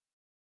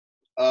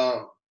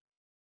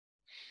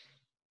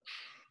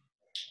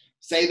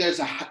 Say there's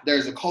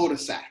a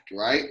cul-de-sac,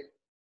 right?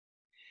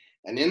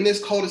 And in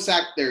this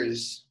cul-de-sac,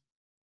 there's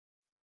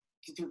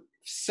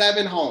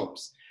 7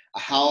 homes, a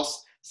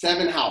house,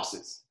 7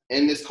 houses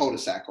in this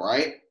cul-de-sac,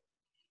 right?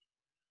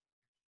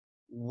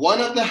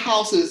 One of the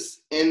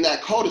houses in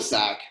that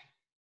cul-de-sac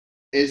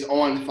is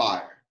on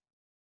fire,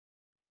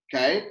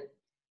 okay?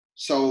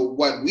 So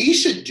what we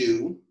should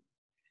do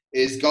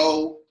is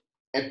go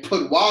and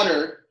put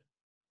water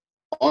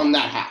on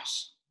that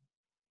house.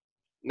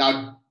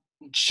 Now,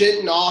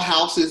 shouldn't all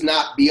houses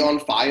not be on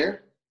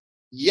fire?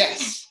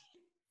 Yes,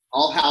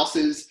 all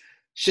houses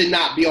should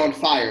not be on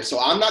fire. So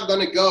I'm not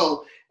going to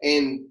go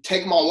and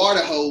take my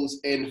water hose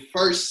and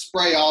first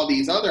spray all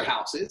these other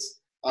houses.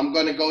 I'm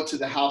going to go to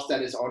the house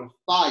that is on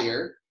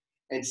fire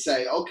and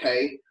say,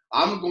 okay,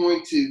 I'm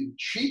going to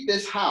treat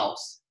this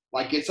house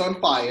like it's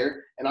on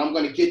fire, and I'm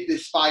going to get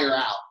this fire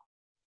out.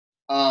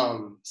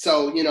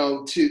 So,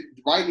 to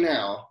right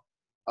now,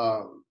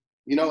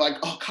 like,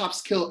 oh,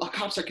 cops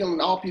are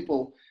killing all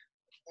people.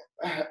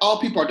 All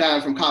people are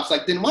dying from cops.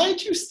 Like, then why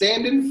aren't you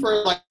standing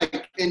for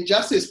like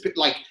injustice?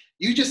 Like,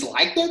 you just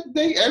like that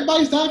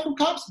everybody's dying from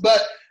cops,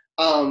 but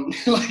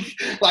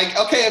like,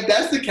 okay, if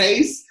that's the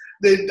case,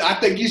 then I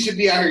think you should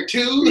be out here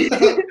too.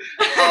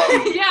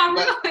 Yeah,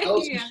 really.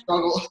 Those who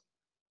struggle,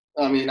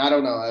 I mean, I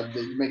don't know.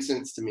 It makes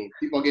sense to me.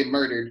 People get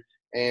murdered,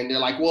 and they're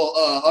like, well,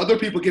 other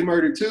people get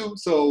murdered too.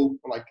 So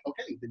I'm like,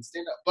 okay, then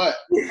stand up. But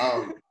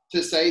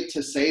to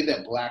say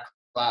that Black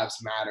Lives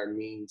Matter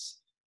means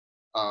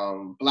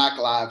Black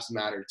Lives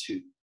Matter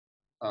too.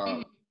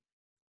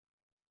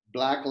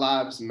 Black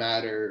Lives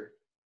Matter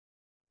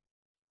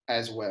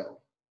as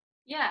well.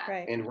 Yeah.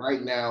 Right. And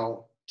right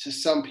now, to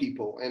some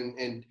people,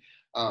 and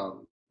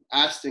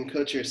Ashton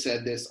Kutcher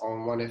said this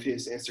on one of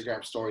his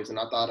Instagram stories, and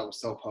I thought it was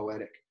so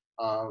poetic.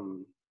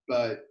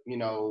 But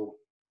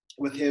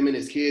with him and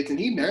his kids, and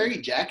he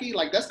married Jackie.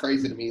 Like, that's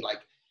crazy to me. Like,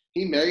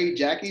 he married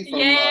Jackie from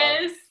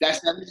Yes. that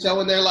 70s show,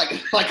 and they're like,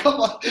 come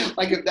on,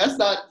 like, if that's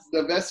not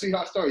the best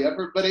sweetheart story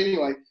ever. But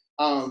anyway,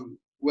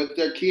 with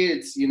their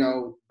kids,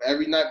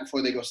 every night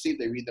before they go sleep,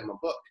 they read them a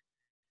book,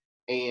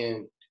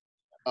 and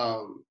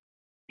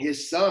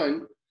his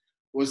son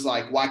was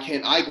like, why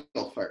can't I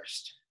go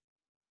first?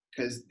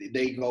 Because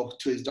they go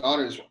to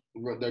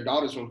their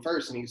daughter's room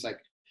first, and he's like,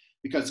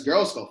 because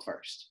girls go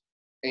first.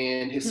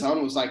 And his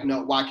son was like,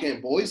 no, why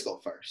can't boys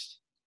go first?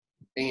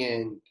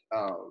 And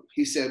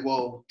he said,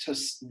 well,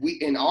 we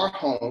in our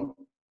home,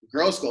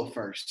 girls go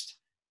first,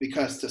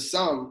 because to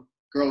some,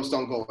 girls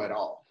don't go at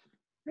all.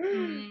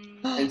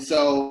 And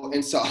so,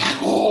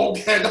 oh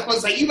man, I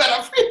was like, you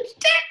better preach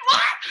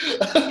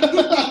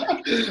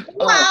that.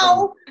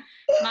 Wow.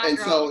 And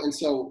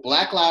so,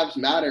 Black Lives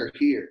Matter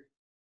here.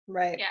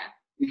 Right. Yeah.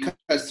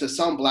 Because to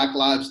some, Black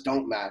lives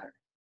don't matter.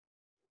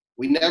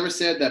 We never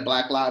said that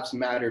Black lives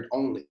mattered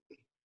only.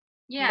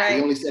 Yeah. Right.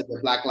 We only said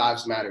that Black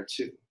lives matter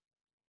too.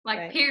 Like,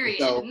 Right. period.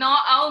 So-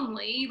 Not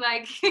only,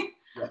 like.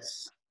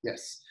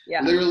 Yes.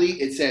 Yeah. Literally,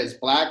 it says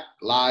Black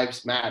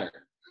Lives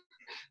Matter.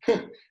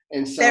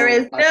 And so There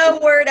is no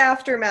word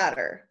after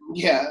matter.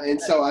 Yeah,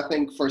 and so I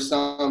think for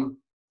some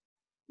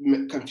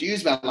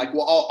confused about, like,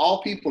 well,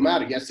 all people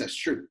matter. Yes, that's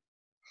true.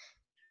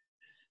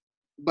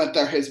 But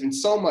there has been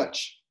so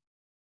much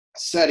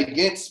said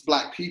against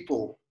Black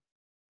people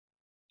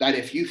that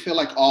if you feel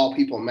like all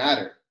people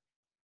matter,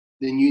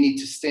 then you need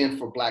to stand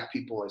for Black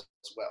people as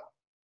well.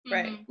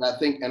 Right.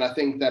 Mm-hmm. And I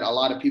think that a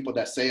lot of people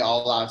that say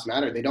all lives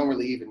matter, they don't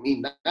really even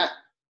mean that.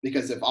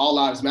 Because if all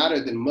lives matter,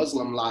 then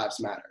Muslim lives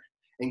matter,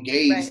 and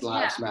gays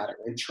lives matter,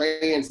 and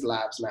trans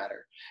lives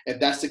matter. If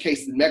that's the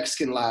case, then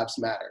Mexican lives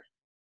matter.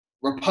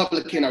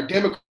 Republican or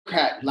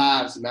Democrat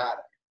lives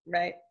matter.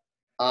 Right.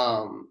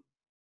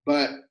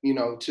 But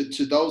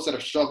to those that are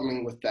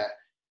struggling with that,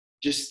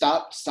 just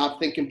stop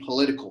thinking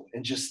political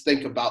and just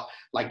think about,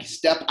 like,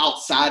 step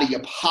outside of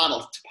your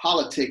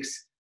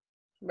politics.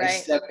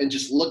 Right. And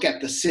just look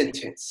at the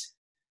sentence.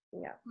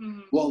 Yeah.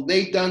 Mm-hmm. Well,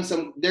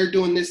 they're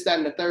doing this, that,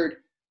 and the third.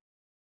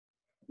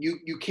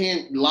 You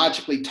can't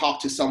logically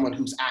talk to someone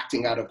who's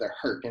acting out of their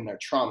hurt and their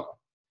trauma.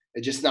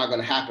 It's just not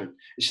going to happen.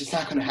 It's just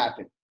not going to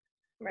happen.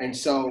 Right. And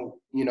so,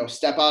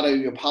 step out of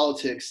your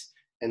politics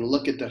and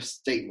look at the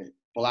statement,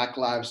 Black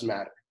Lives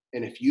Matter.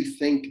 And if you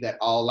think that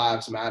all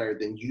lives matter,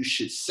 then you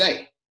should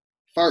say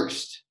I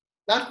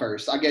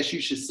guess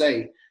you should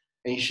say,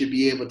 and you should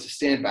be able to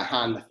stand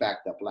behind the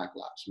fact that Black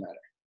Lives Matter.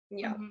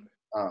 Yeah.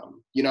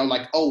 Mm-hmm.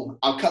 Like, oh,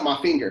 I'll cut my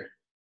finger.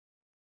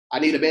 I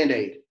need a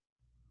Band-Aid.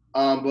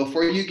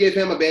 Before you give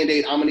him a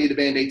Band-Aid, I'm gonna need a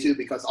Band-Aid too,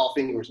 because all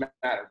fingers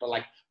matter. But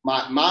like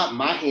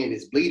my hand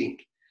is bleeding.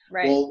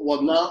 Right.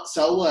 Well, no.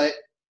 So what?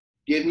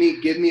 Give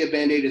me a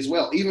Band-Aid as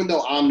well. Even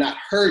though I'm not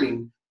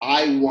hurting,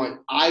 I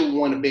want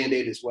a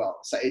Band-Aid as well.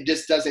 So it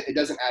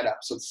doesn't add up.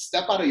 So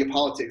step out of your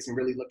politics and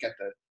really look at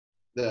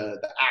the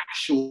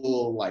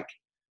actual, like,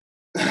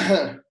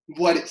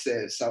 what it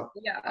says. So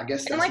Yeah. I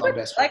guess And that's my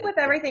best way. like with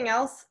everything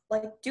else,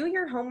 like do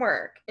your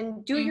homework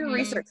and do your Mm-hmm.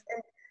 research,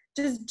 and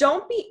just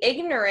don't be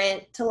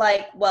ignorant to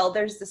like, well,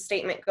 there's this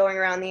statement going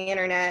around the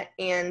internet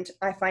and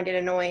I find it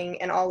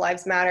annoying and all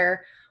lives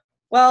matter.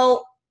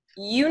 Well,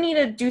 you need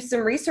to do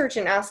some research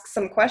and ask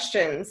some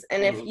questions.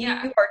 And if you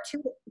Yeah. are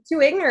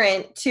too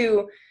ignorant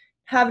to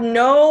have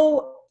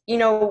no,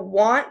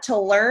 want to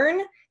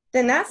learn,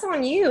 then that's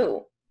on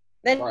you.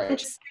 Then Right.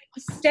 just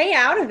stay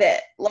out of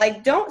it.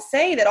 Like, don't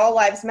say that all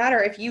lives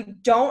matter if you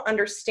don't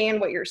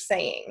understand what you're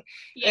saying.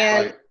 Yeah.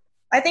 And Right.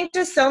 I think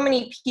just so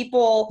many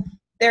people,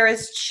 there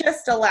is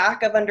just a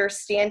lack of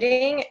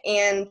understanding,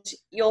 and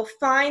you'll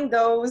find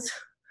those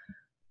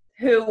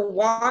who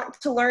want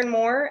to learn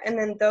more, and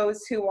then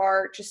those who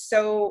are just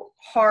so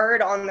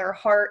hard on their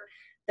heart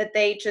that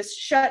they just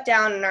shut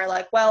down and are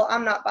like, well,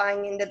 I'm not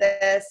buying into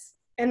this.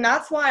 And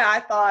that's why I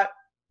thought,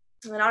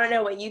 and I don't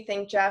know what you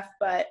think, Jeff,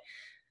 but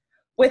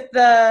with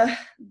the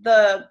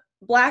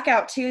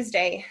Blackout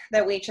Tuesday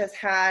that we just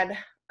had,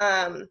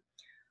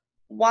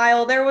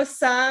 while there was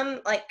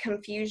some like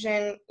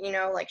confusion,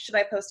 like, should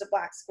I post a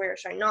black square?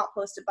 Should I not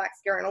post a black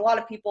square? And a lot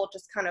of people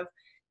just kind of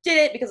did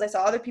it because I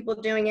saw other people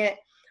doing it.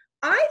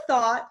 I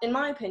thought, in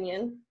my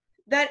opinion,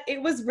 that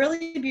it was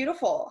really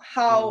beautiful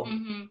how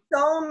Mm-hmm.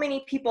 so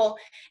many people,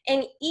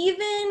 and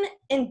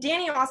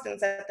Danny Austin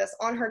said this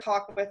on her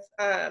talk with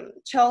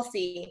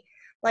Chelsea,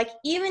 like,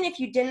 even if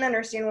you didn't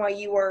understand why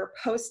you were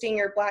posting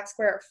your black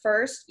square at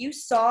first, you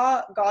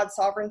saw God's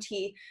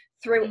sovereignty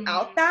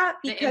throughout that,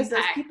 because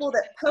those people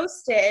that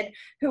posted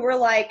who were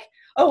like,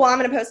 oh, well, I'm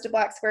going to post a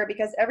black square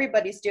because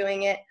everybody's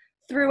doing it,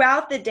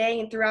 throughout the day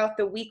and throughout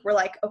the week, we're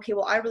like, okay,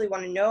 well, I really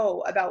want to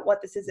know about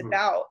what this is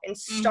about, and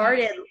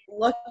started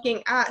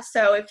looking at.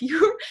 So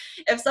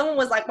if someone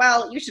was like,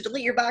 well, you should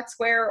delete your black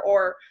square,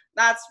 or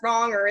that's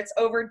wrong, or it's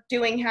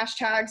overdoing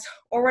hashtags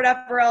or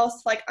whatever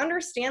else, like,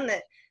 understand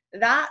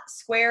that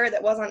square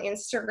that was on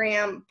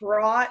Instagram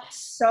brought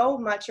so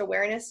much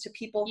awareness to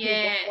people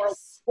who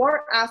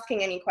weren't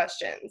asking any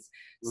questions.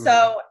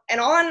 So, and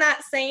on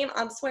that same,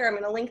 I swear I'm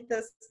going to link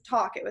this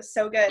talk, it was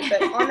so good,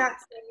 but on that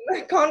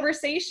same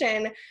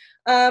conversation,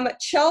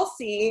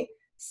 Chelsea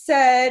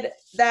said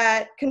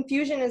that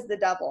confusion is the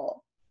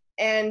devil.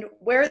 And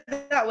where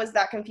that was,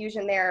 that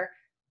confusion there,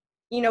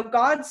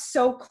 God's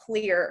so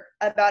clear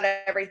about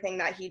everything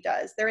that he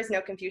does. There is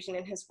no confusion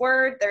in his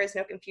word. There is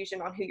no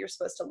confusion on who you're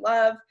supposed to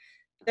love.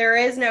 There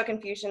is no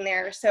confusion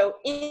there. So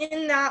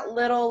in that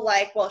little,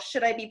 like, well,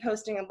 should I be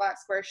posting a black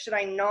square? Should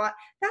I not?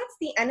 That's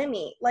the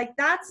enemy. Like,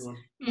 that's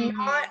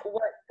not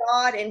what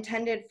God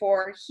intended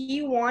for.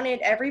 He wanted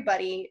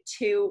everybody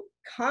to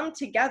come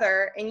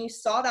together, and you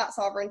saw that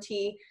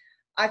sovereignty,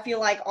 I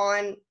feel like,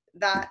 on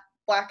that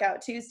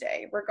Blackout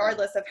Tuesday,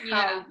 regardless of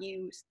how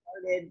you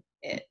started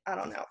it. I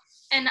don't know.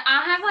 And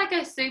I have like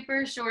a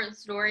super short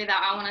story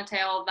that I want to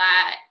tell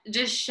that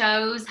just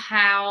shows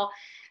how.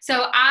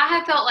 So I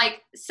have felt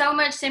like so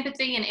much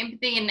sympathy and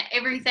empathy and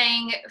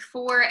everything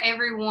for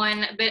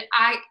everyone, but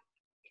I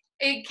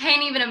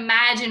can't even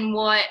imagine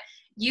what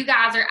you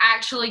guys are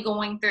actually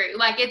going through.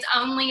 Like, it's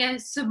only a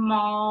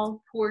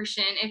small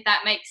portion, if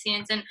that makes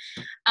sense. And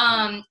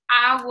I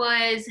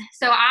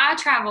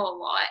travel a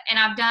lot, and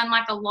I've done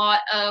like a lot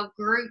of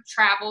group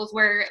travels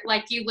where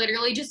like you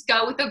literally just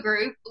go with a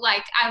group.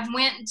 Like, I've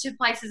went to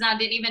places and I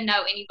didn't even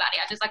know anybody.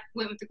 I just like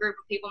went with a group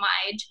of people my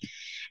age.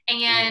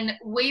 And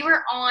we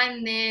were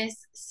on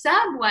this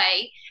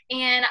subway,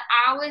 and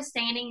I was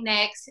standing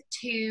next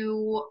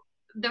to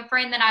the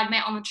friend that I'd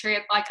met on the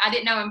trip. Like, I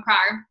didn't know him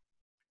prior.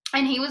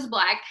 And he was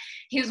Black.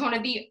 He was one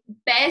of the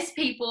best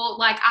people.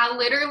 Like, I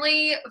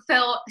literally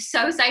felt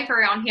so safe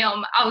around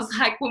him. I was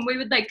like, when we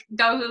would like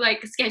go to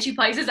like sketchy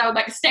places, I would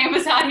like stand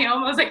beside him.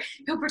 I was like,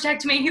 he'll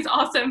protect me. He's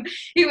awesome.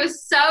 He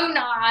was so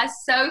nice,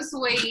 so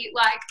sweet.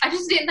 Like, I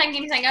just didn't think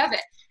anything of it.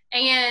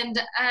 And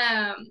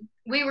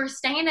we were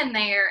standing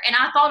there, and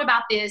I thought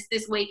about this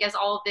week as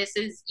all of this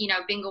is,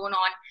 been going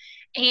on.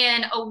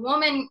 And a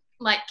woman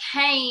like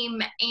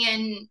came,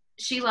 and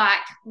she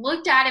like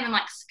looked at him and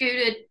like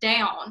scooted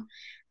down.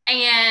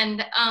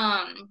 And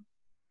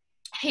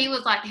he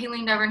was like, he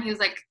leaned over and he was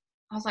like,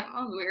 I was like,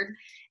 oh, weird.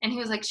 And he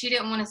was like, she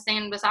didn't want to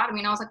stand beside me.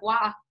 And I was like,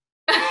 why?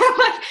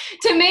 Like,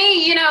 to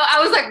me, I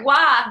was like,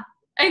 why?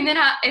 And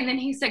then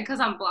he said, because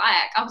I'm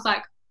Black. I was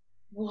like,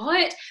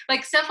 what?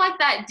 Like, stuff like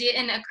that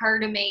didn't occur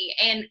to me.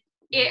 And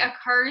it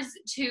occurs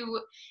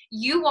to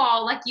you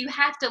all. Like, you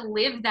have to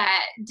live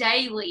that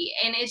daily.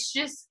 And it's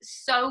just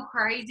so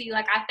crazy.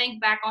 Like, I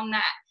think back on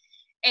that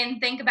and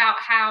think about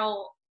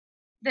how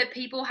that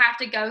people have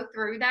to go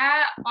through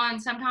that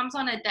sometimes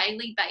on a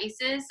daily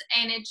basis.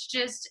 And it's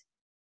just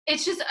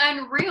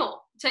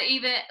unreal to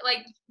even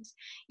like,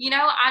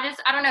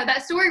 I don't know,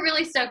 that story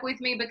really stuck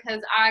with me because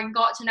I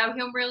got to know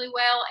him really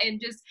well, and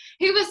just,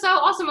 he was so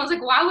awesome. I was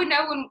like, why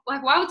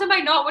would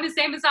somebody not want to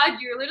stand beside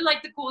you? You're literally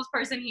like the coolest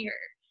person here.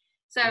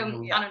 So I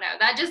don't know,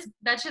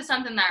 that's just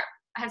something that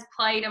has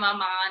played in my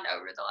mind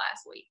over the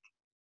last week.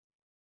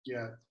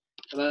 Yeah.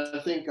 And I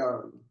think,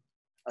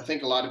 I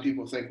think a lot of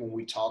people think when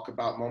we talk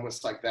about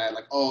moments like that,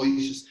 like, oh,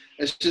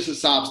 it's just a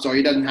sob story.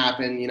 It doesn't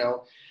happen, you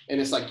know. And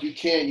it's like you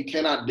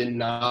cannot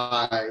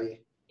deny.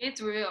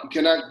 It's real. You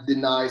cannot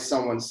deny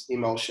someone's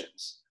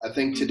emotions. I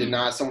think to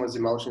deny someone's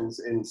emotions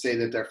and say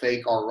that they're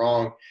fake or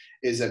wrong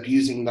is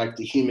abusing like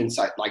the human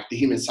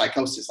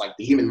psychosis, like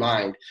the human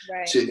mind.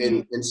 Right.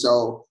 And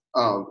so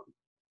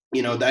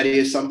you know, that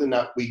is something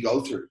that we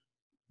go through.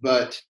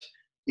 But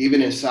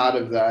even inside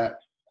of that,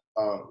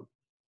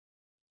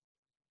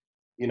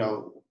 you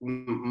know,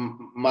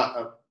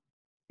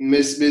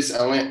 Miss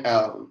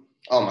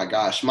oh my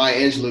gosh, Maya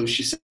Angelou,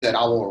 she said,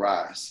 "I will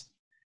rise."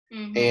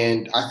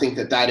 And I think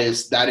that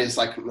is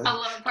like, I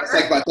love her. It's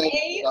like my thing,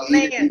 you know,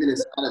 even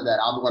inside of that,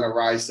 I'm going to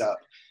rise up.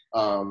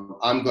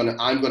 I'm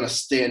gonna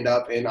stand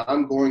up, and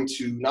I'm going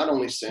to not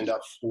only stand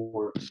up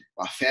for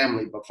my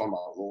family, but for my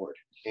Lord.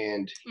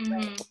 And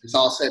it's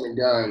all said and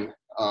done.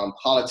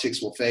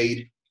 Politics will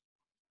fade,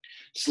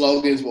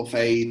 slogans will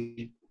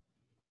fade,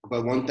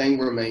 but one thing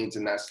remains,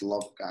 and that's the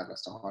love of God.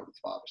 That's the heart of the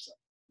Father. So.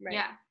 Right.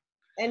 Yeah.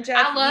 And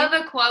Jeff, I love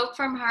a quote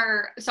from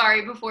her.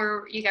 Sorry,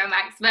 before you go,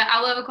 Max, but I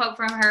love a quote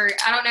from her.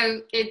 I don't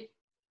know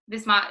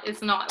it's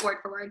not word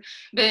for word,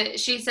 but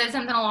she said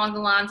something along the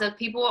lines of,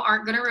 people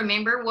aren't going to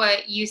remember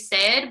what you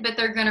said, but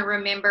they're going to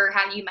remember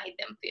how you made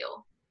them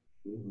feel.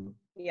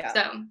 Yeah.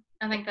 So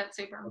I think that's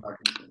super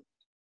important.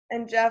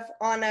 And Jeff,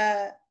 on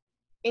a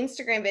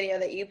Instagram video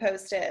that you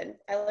posted,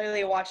 I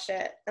literally watched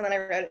it and then I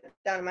wrote it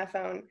down on my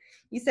phone.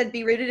 You said,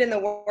 "Be rooted in the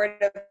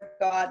word of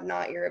God,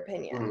 not your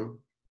opinion."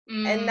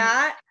 And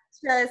that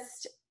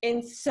just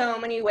in so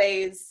many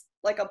ways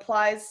like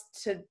applies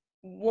to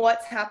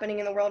what's happening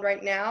in the world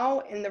right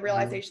now, and the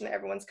realization that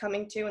everyone's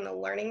coming to, and the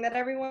learning that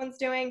everyone's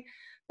doing,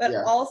 but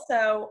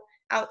also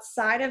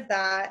outside of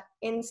that,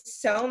 in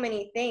so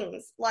many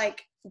things,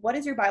 like, what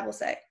does your Bible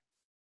say?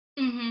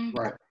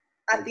 Right.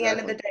 At the end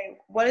of the day,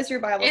 what does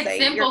your Bible say?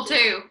 It's simple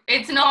too.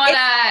 It's not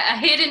a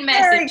hidden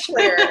message.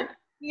 Very clear.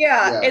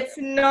 Yeah, it's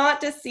not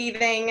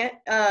deceiving.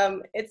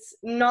 It's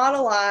not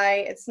a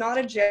lie. It's not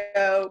a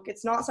joke.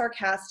 It's not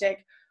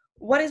sarcastic.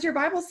 What does your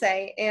Bible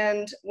say?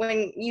 And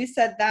when you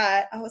said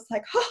that, I was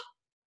like, oh,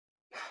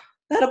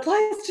 that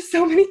applies to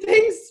so many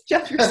things,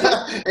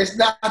 Jefferson. It's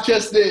not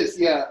just this.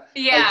 Yeah.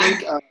 Yeah. I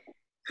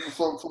think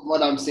from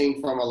what I'm seeing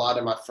from a lot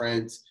of my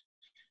friends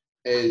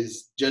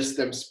is just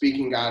them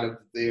speaking out of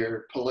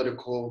their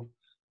political,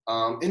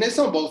 and it's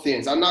on both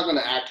ends. I'm not going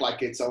to act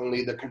like it's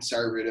only the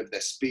conservative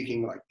that's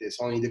speaking like this,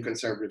 only the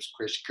conservative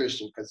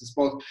Christian, because it's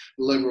both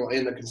liberal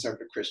and the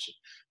conservative Christian.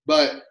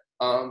 But,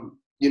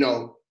 you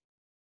know,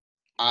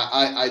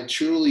 I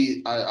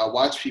truly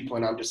watch people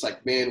and I'm just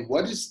like, man,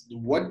 what does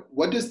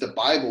the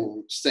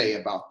Bible say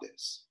about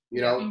this?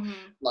 You know,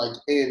 like,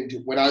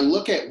 and when I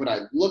look at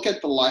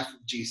the life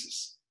of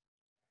Jesus,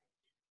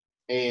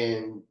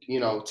 and, you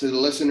know, to the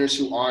listeners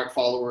who aren't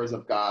followers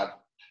of God,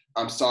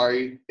 I'm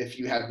sorry if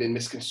you have been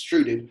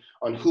misconstrued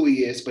on who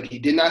he is, but he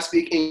did not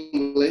speak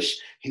English.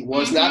 He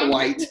was not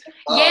white.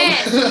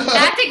 Yes,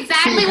 that's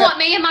exactly what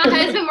me and my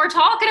husband were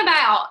talking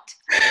about.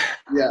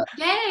 Yeah.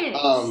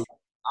 Yes.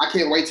 I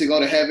can't wait to go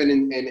to heaven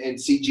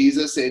and see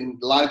Jesus. And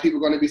a lot of people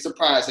are going to be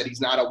surprised that he's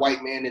not a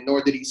white man, and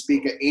nor did he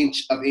speak an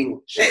inch of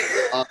English.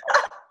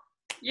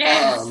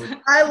 Yes.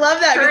 I love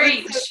that.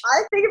 Preach.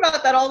 I think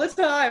about that all the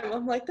time.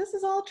 I'm like, this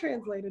is all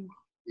translated.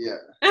 Yeah.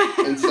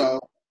 And so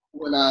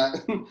when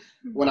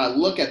I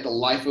look at the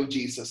life of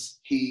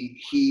Jesus,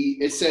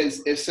 it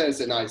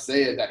says in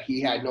Isaiah that he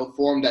had no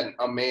form that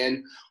a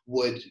man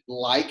would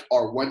like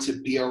or want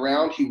to be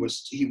around. He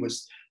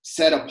was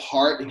set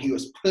apart and he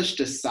was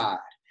pushed aside.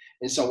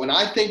 And so when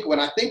I think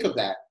of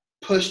that,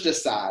 pushed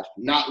aside,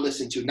 not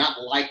listened to,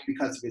 not liked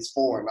because of his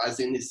form,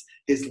 as in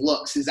his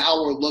looks, his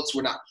outward looks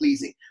were not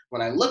pleasing.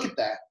 When I look at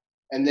that,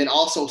 and then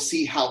also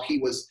see how he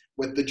was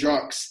with the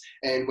drunks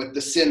and with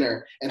the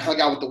sinner and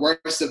hung out with the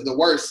worst of the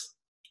worst,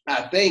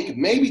 I think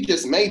maybe,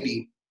 just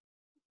maybe,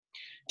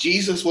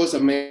 Jesus was a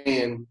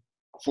man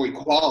for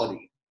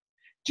equality.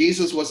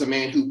 Jesus was a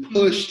man who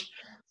pushed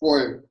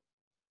for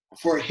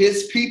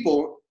his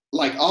people,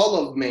 like all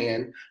of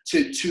man,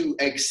 to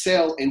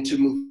excel and to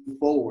move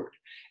forward.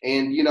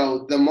 And, you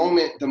know, the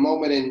moment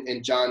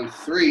in John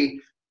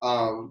 3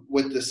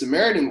 with the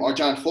Samaritan, or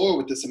John 4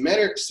 with the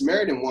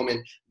Samaritan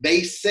woman,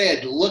 they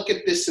said, look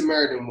at this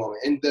Samaritan woman.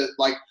 And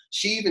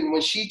she, even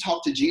when she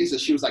talked to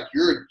Jesus, she was like,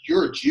 you're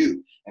a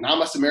Jew and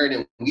I'm a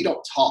Samaritan. We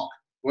don't talk.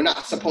 We're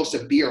not supposed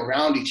to be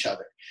around each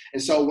other.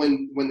 And so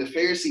when the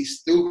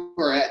Pharisees threw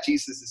her at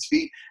Jesus'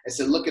 feet and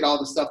said, look at all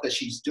the stuff that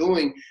she's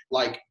doing,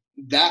 like,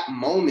 that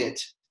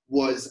moment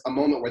was a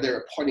moment where they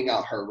were pointing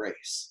out her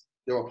race.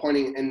 They were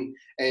pointing,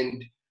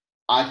 and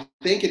I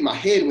think in my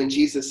head when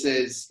Jesus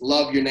says,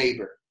 love your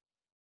neighbor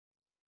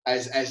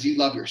as you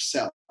love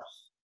yourself,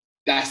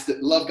 that's the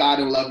love God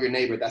and love your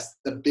neighbor. That's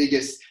the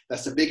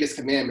biggest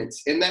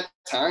commandments. In that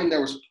time,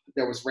 there was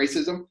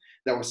racism,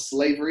 there was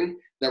slavery,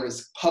 there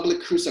was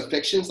public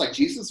crucifixions. Like,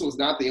 Jesus was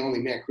not the only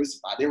man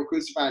crucified. They were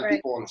crucifying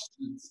people on the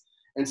streets.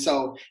 And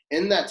so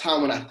in that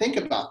time, when I think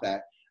about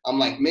that, I'm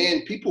like,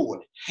 man, people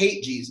would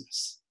hate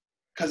Jesus,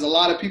 because a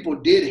lot of people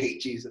did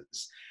hate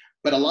Jesus.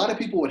 But a lot of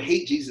people would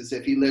hate Jesus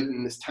if he lived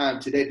in this time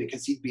today,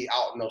 because he'd be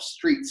out in those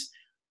streets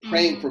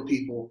praying for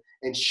people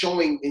and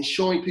showing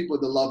people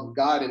the love of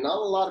God. And not a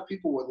lot of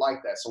people would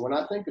like that. So when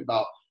I think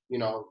about,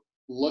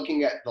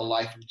 looking at the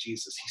life of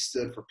Jesus, he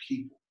stood for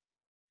people.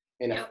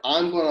 And if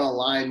I'm going to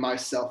align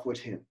myself with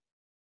him,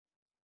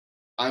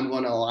 I'm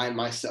going to align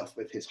myself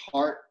with his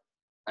heart.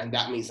 And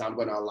that means I'm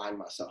going to align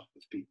myself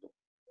with people.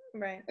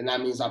 Right. And that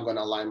means I'm going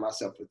to align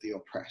myself with the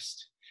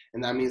oppressed.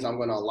 And that means I'm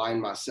going to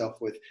align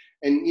myself with,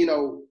 and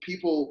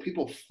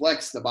people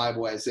flex the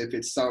Bible as if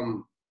it's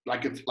some,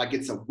 like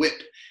it's a whip,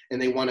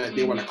 and they want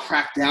to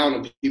crack down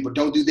on people.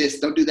 Don't do this,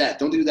 don't do that,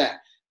 don't do that.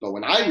 But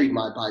when I read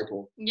my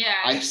Bible,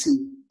 I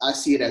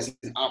see it as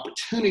an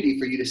opportunity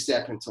for you to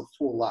step into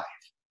full life.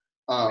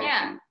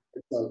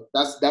 So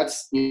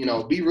that's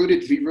be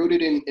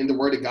rooted in the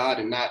Word of God,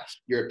 and not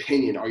your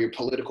opinion or your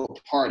political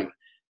party,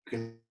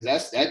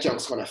 because that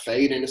junk's going to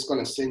fade and it's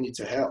going to send you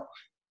to hell.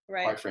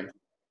 Right. Quite frankly.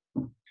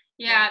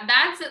 Yeah,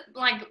 that's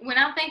like, when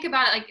I think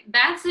about it, like,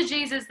 that's the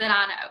Jesus that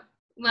I know.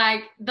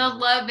 Like, the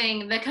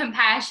loving, the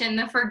compassion,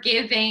 the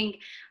forgiving,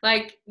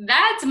 like,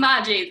 that's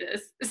my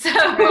Jesus. So,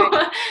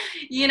 right.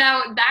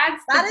 That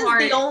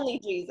is the only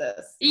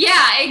Jesus.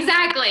 Yeah,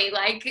 exactly.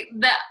 Like,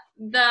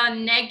 the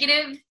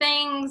negative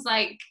things,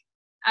 like,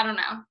 I don't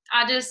know.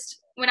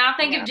 When I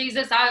think of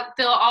Jesus, I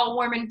feel all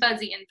warm and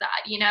fuzzy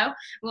inside,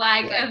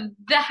 of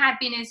the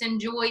happiness and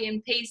joy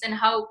and peace and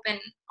hope and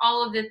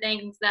all of the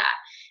things that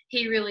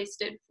he really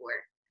stood for.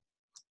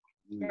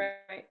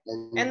 Right.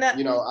 And that,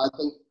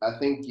 I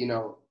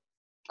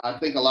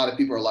think a lot of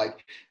people are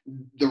like,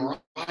 the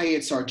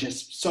riots are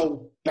just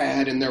so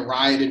bad, and they're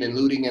rioting and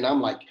looting. And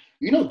I'm like,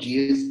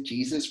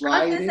 Jesus rioted.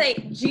 I was going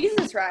to say,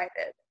 Jesus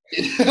rioted.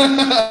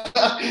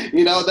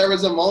 There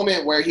was a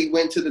moment where he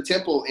went to the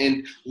temple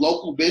and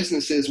local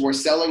businesses were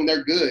selling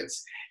their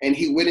goods, and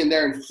he went in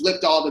there and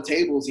flipped all the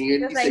tables, and he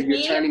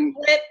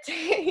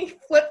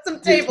flipped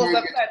some tables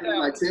upside down.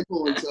 My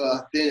temple into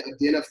a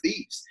den of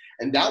thieves,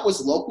 and that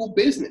was local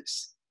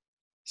business.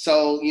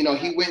 So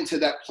he went into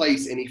that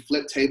place and he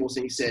flipped tables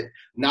and he said,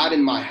 "Not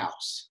in my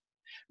house.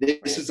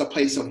 This is a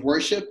place of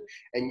worship,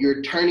 and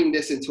you're turning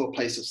this into a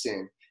place of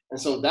sin." And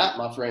so that,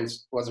 my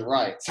friends, wasn't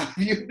right. So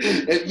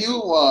if you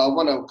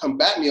want to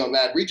combat me on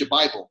that, read your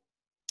Bible,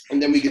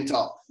 and then we can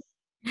talk.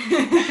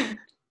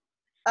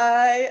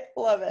 I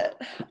love it.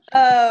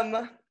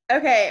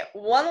 Okay,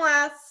 one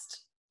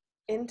last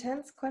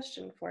intense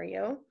question for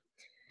you.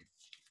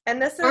 And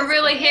We're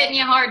really hitting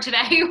you hard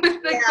today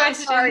with the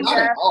questions. Sorry, not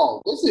at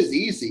all. This is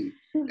easy.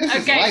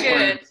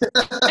 Okay,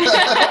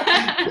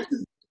 good.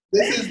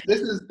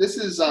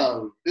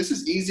 This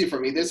is easy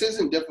for me. This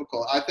isn't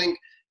difficult. I think,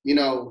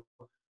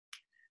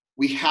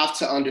 we have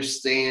to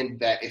understand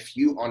that if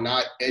you are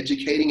not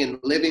educating and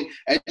living,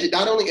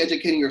 not only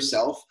educating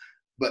yourself,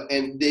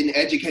 and then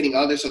educating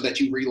others so that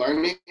you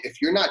relearn it. If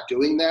you're not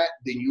doing that,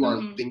 then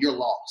you're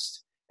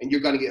lost, and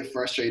you're going to get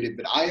frustrated.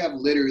 But I have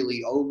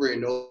literally over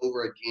and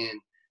over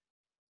again,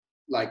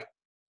 like,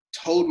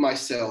 told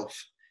myself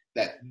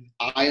that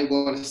I am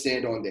going to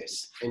stand on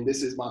this, and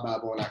this is my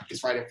Bible, and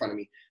it's right in front of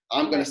me.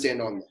 I'm going to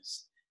stand on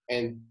this,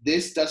 and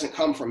this doesn't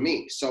come from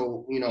me.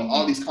 So,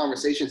 all these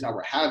conversations that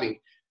we're having,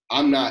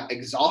 I'm not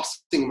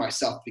exhausting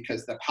myself,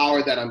 because the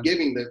power that I'm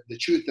giving, the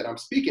truth that I'm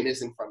speaking,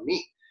 isn't from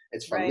me.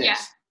 It's from this. Yeah.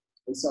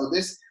 And so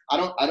this, I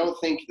don't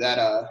think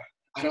that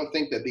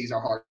these are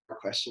hard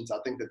questions. I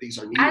think that these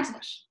are needed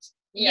questions.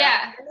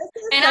 Yeah.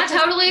 And I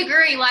totally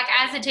agree. Like,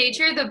 as a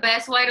teacher, the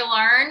best way to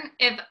learn,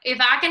 if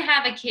I can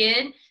have a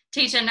kid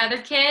teach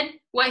another kid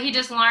what he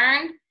just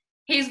learned,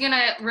 he's going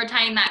to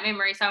retain that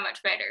memory so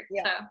much better.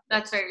 Yeah. So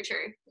that's very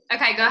true.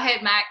 Okay, go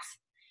ahead, Max.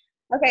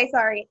 Okay,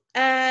 sorry.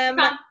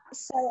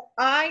 So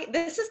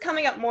this is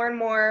coming up more and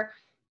more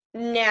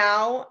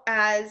now,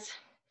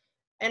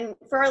 and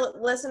for our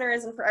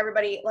listeners and for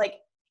everybody, like,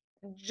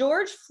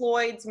 George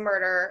Floyd's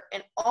murder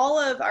and all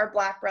of our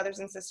Black brothers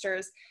and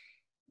sisters,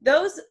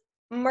 those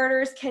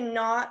murders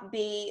cannot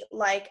be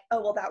like,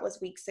 oh, well, that was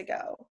weeks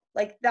ago.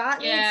 Like, that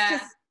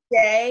needs to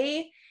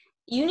stay.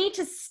 You need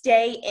to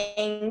stay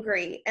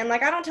angry. And,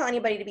 like, I don't tell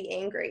anybody to be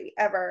angry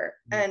ever,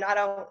 and I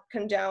don't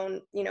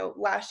condone,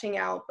 lashing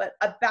out. But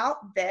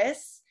about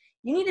this,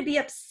 you need to be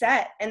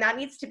upset, and that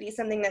needs to be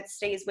something that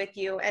stays with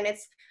you. And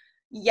it's,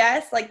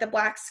 yes, like, the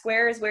black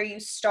square is where you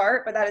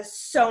start, but that is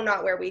so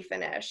not where we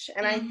finish.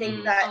 And I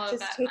think that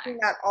taking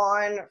that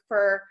on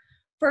for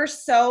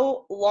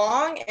so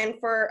long, and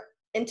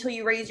until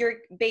you raise your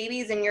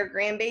babies and your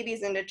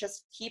grandbabies, and to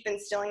just keep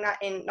instilling that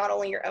in not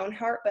only your own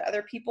heart, but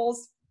other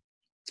people's.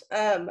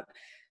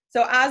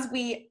 So as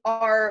we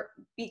are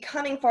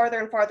becoming farther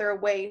and farther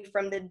away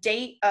from the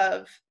date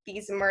of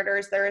these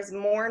murders, there is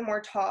more and more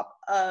talk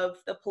of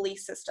the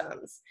police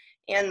systems,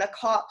 and the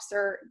cops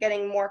are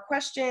getting more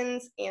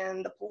questions,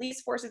 and the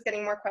police force is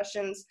getting more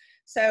questions.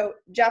 So,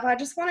 Jeff, I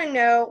just want to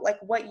know, like,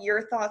 what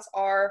your thoughts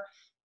are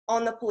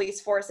on the police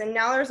force. And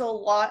now there's a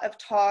lot of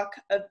talk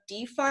of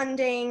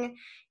defunding,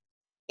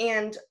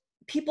 and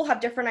people have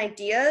different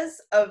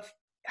ideas of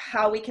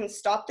how we can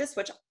stop this,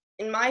 which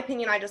in my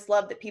opinion, I just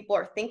love that people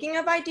are thinking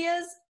of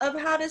ideas of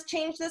how to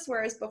change this,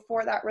 whereas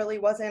before that really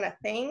wasn't a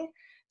thing.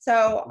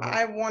 So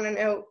I want to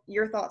know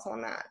your thoughts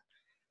on that.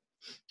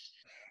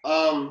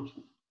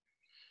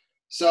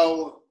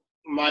 So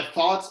my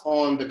thoughts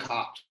on the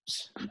cops,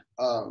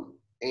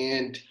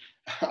 and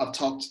I've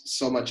talked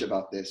so much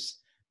about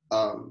this.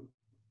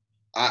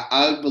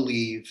 I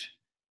believe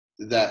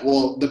that,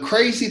 well, the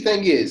crazy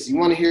thing is, you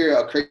want to hear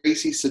a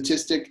crazy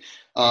statistic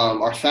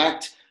or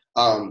fact?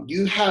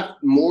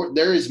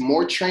 There is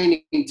more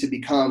training to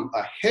become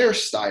a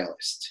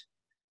hairstylist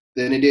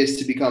than it is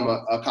to become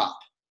a cop.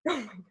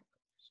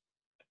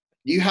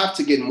 You have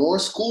to get more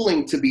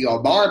schooling to be a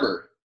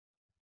barber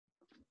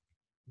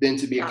than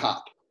to be a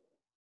cop.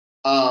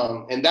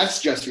 And that's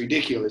just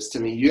ridiculous to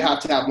me. You have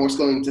to have more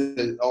schooling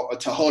to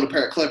hold a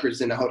pair of clippers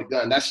than to hold a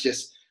gun. That's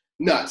just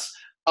nuts.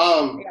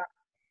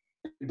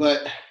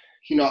 But,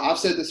 I've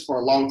said this for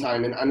a long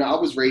time, and I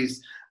was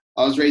raised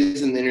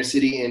in the inner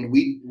city, and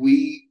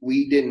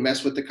we didn't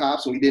mess with the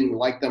cops, and we didn't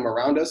like them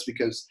around us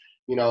because,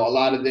 a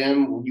lot of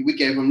them, we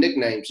gave them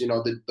nicknames,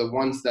 the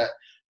ones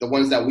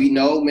that we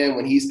know, man,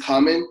 when he's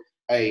coming,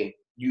 hey,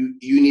 you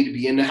need to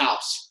be in the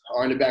house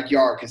or in the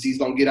backyard because he's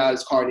going to get out of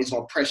his car and he's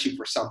going to press you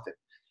for something.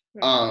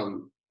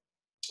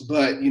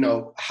 But,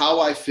 how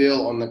I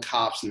feel on the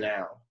cops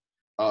now,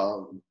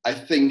 I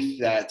think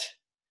that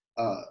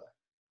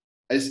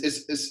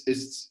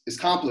it's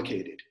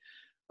complicated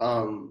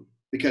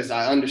because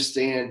I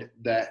understand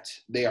that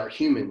they are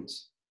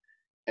humans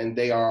and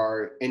they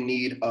are in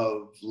need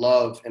of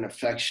love and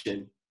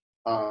affection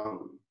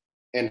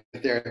and a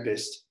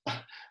therapist.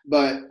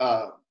 But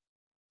I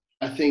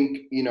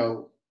think,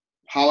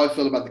 how I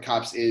feel about the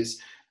cops is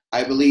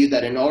I believe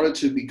that in order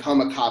to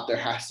become a cop, there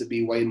has to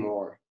be way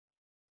more.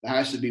 There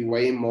has to be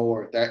way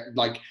more. There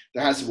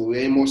has to be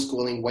way more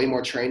schooling, way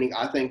more training.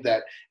 I think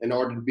that in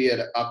order to be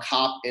a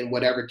cop in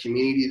whatever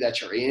community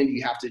that you're in,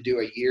 you have to do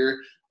a year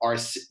or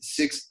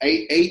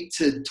 8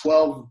 to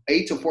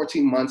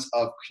 14 months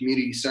of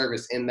community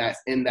service in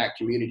that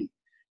community.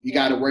 You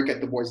got to work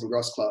at the Boys and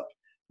Girls Club.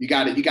 You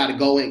got to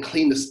go and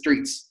clean the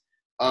streets.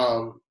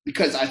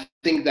 Because I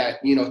think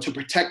that, to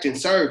protect and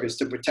serve is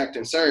to protect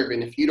and serve.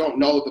 And if you don't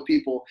know the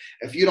people,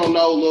 if you don't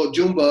know Lil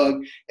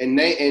Junebug and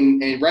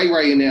Ray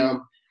Ray and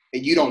them,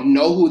 and you don't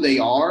know who they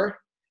are,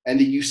 and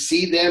then you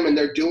see them and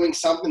they're doing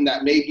something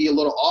that may be a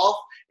little off,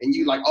 and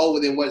you like, oh,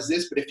 well, then what's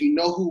this? But if you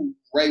know who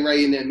Ray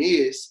Ray and them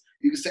is,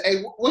 you can say,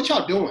 hey, what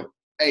y'all doing?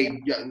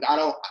 Hey,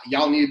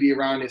 y'all need to be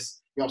around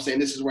this. You know what I'm saying?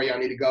 This is where y'all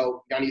need to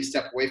go. Y'all need to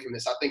step away from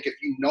this. I think if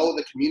you know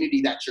the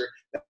community that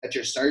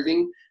you're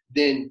serving,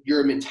 then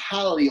your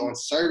mentality on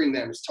serving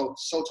them is so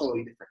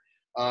totally different.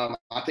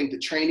 I think the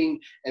training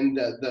and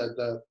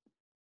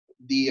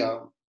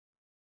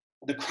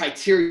the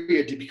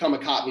criteria to become a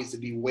cop needs to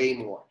be way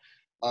more.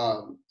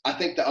 I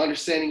think the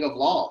understanding of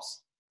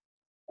laws.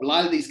 A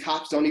lot of these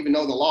cops don't even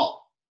know the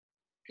law.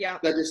 Yeah,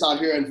 they're just out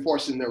here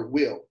enforcing their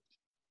will,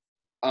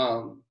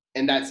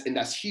 and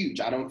that's huge.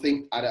 I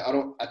think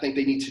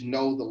they need to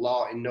know the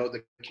law and know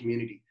the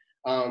community.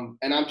 And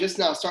I'm just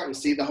now starting to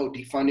see the whole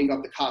defunding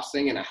of the cops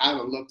thing, and I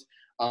haven't looked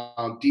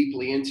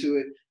deeply into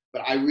it.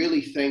 But I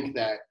really think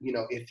that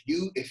if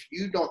you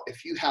don't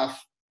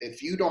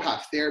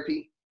have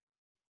therapy,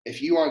 if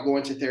you aren't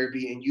going to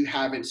therapy and you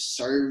haven't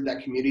served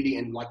that community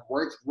and like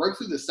work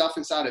through the stuff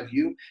inside of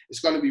you, it's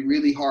going to be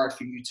really hard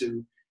for you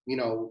to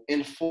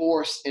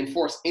enforce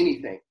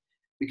anything,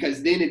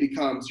 because then it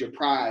becomes your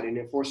pride and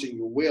enforcing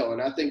your will.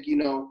 And I think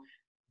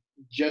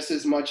just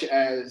as much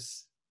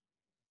as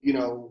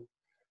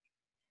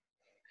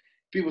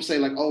people say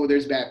like, oh,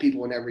 there's bad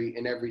people in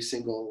every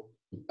single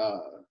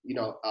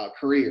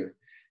career,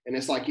 and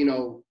it's like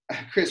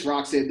Chris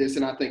Rock said this,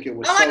 and I think it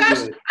was oh my gosh,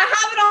 good. I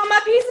have it on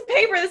my piece of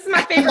paper. This is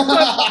my favorite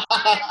quote.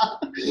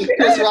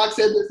 Chris Rock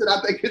said this, and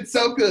I think it's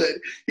so good.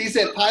 He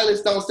said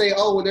pilots don't say,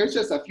 oh, well, there's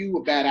just a few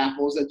bad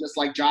apples that just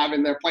like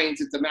driving their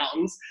planes into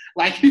mountains,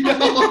 like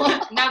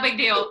no big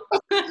deal.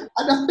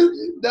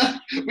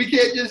 We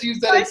can't just use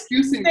that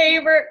excuse.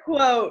 Favorite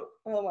quote.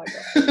 Oh my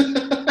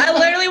god. I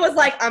literally was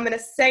like, I'm gonna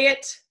say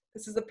it.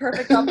 This is the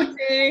perfect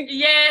opportunity.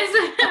 Yes,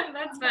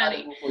 that's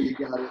funny. Before you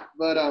got it.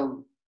 But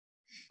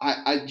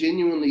I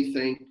genuinely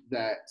think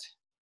that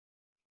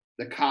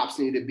the cops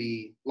need to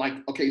be like,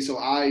 okay, so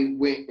I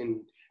went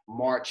and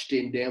marched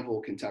in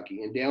Danville,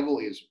 Kentucky. And Danville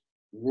is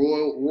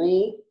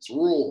rural. It's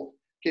rural.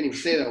 Can't even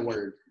say that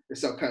word.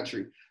 It's up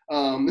country.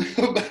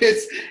 But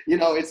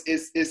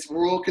it's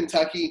rural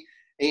Kentucky.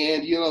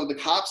 And, the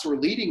cops were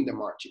leading the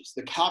marches.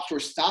 The cops were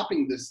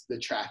stopping the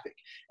traffic.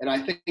 And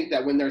I think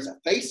that when there's a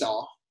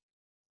face-off,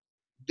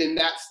 then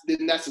that's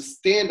a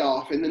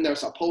standoff, and then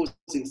there's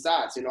opposing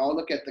sides. I'll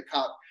look at the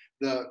cop,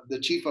 the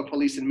chief of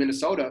police in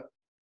Minnesota,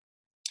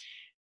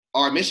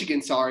 or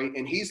Michigan, sorry,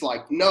 and he's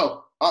like,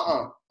 no,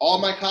 all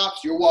my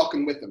cops, you're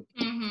walking with them.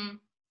 Mm-hmm.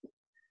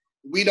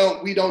 We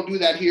don't do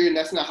that here, and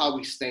that's not how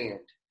we stand,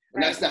 and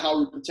right. That's not how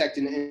we protect.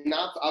 And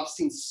I've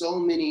seen so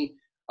many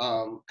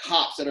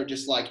cops that are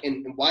just like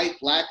in white,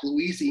 black,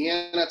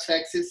 Louisiana,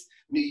 Texas,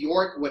 New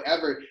York,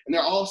 whatever, and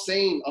they're all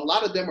saying, a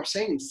lot of them are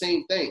saying the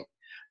same thing.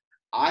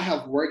 I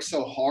have worked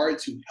so hard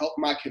to help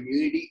my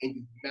community, and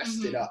you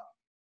messed it up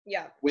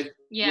with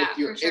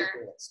your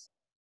influence.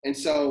 And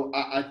so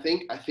I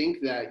think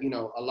that, you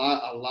know, a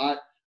lot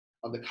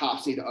of the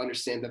cops need to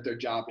understand that their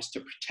job is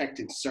to protect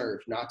and serve,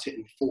 not to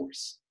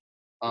enforce.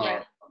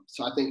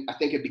 So I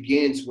think it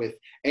begins with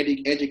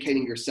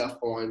educating yourself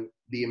on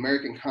the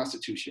American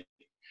Constitution,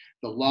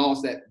 the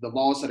laws that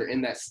are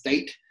in that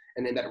state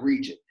and in that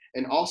region,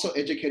 and also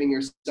educating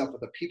yourself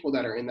with the people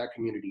that are in that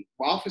community.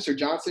 Officer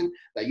Johnson,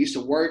 that used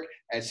to work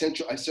at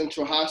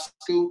Central High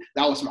School,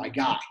 that was my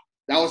guy.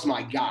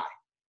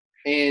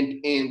 And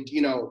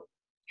you know,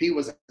 he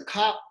was a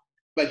cop,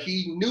 but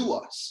he knew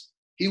us.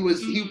 He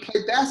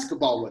played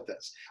basketball with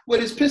us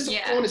with his pistol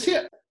on his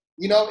hip,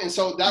 you know. And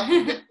so that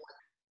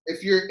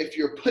if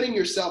you're putting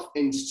yourself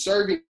in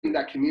serving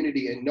that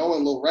community and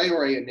knowing Lil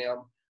Ray and them,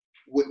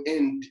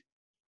 and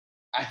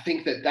I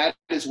think that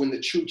is when the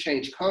true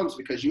change comes,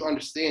 because you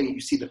understand and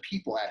you see the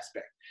people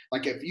aspect.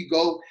 Like if you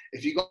go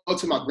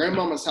to my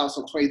grandmama's house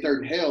on 23rd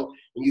and Hale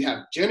and you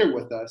have dinner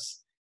with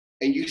us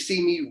and you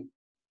see me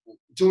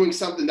doing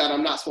something that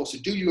I'm not supposed to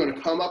do, you're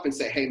gonna come up and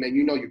say, "Hey man,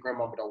 you know your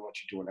grandmama don't want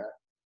you doing that.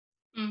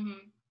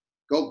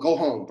 Go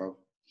home, bro."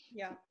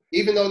 Yeah.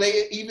 Even though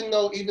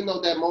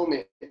that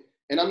moment,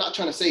 and I'm not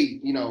trying to say,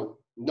 you know,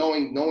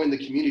 knowing the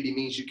community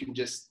means you can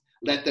just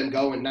let them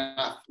go and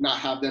not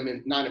have them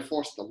and not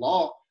enforce the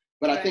law.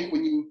 But I think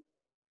when you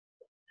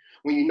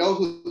know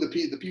who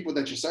the people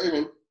that you're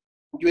serving,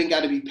 you ain't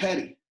got to be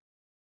petty.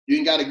 You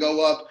ain't got to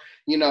go up,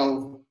 you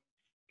know,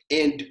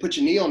 and put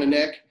your knee on the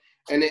neck.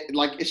 And it's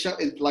like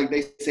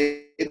they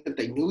say that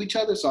they knew each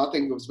other. So I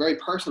think it was very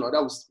personal.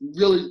 That was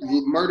really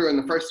murder in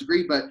the first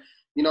degree. But,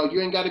 you know,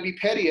 you ain't got to be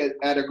petty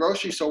at a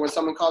grocery store when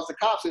someone calls the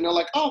cops and they're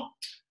like, "Oh,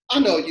 I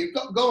know you,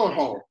 go on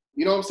home."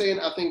 You know what I'm saying?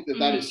 I think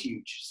that is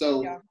huge.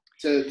 So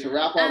to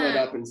wrap all that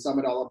up and sum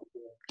it all up,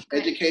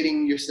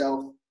 educating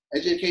yourself,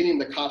 educating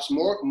the cops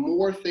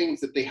more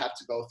things that they have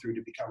to go through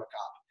to become a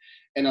cop,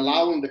 and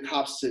allowing the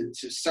cops to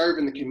serve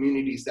in the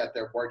communities that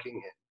they're working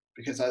in.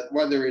 Because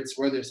whether it's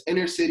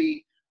inner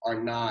city or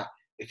not,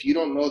 if you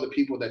don't know the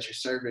people that you're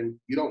serving,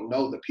 you don't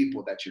know the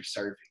people that you're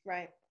serving.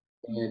 Right.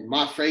 And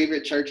my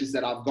favorite churches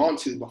that I've gone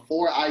to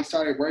before I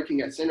started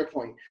working at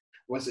Centerpoint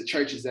was the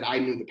churches that I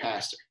knew the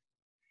pastor,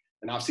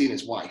 and I've seen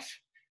his wife,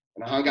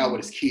 and I hung out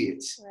with his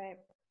kids. Right.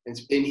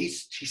 And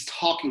he's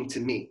talking to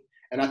me.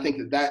 And I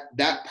think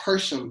that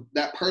personal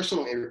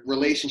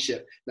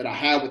relationship that I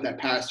had with that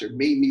pastor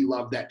made me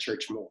love that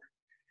church more.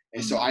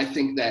 And so I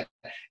think that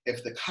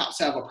if the cops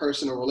have a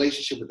personal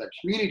relationship with their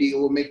community, it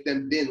will make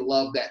them then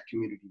love that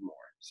community more.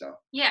 So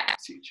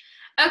it's huge.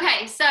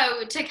 Okay,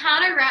 so to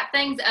kind of wrap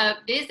things up,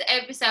 this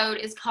episode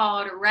is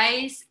called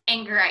Race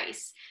and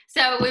Grace.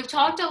 So we've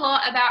talked a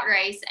lot about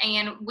race,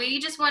 and we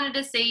just wanted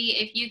to see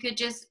if you could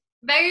just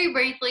very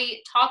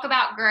briefly talk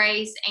about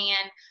grace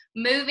and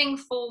moving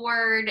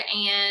forward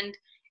and,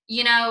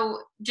 you know,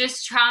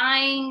 just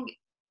trying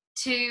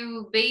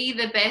to be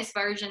the best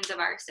versions of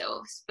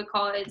ourselves,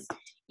 because,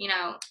 you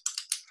know,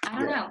 I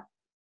don't know.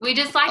 We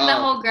just like the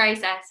whole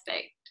grace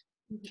aspect.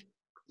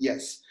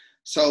 Yes.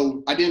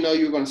 So I didn't know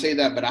you were going to say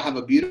that, but I have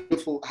a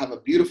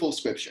beautiful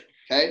scripture.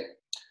 Okay.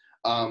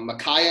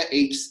 Micaiah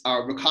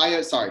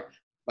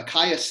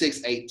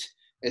 6:8.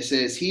 It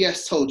says, "He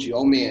has told you,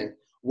 oh man,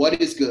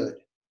 what is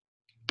good,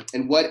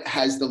 and what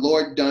has the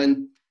Lord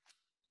done?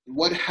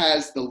 What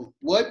does the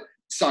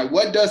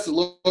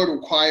Lord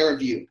require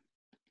of you?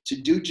 To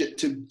do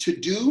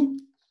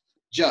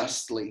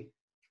justly,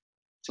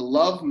 to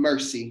love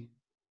mercy,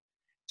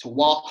 to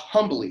walk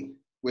humbly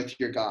with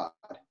your God."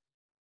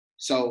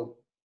 So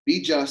be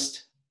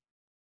just,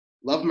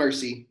 love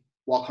mercy,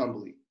 walk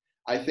humbly.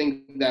 I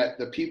think that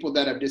the people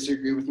that have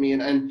disagreed with me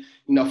and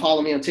you know,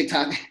 follow me on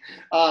TikTok,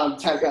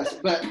 type us,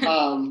 but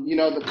you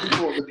know,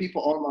 the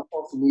people on my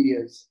social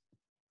medias,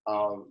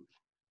 I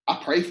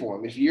pray for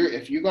them. If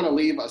you're gonna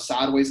leave a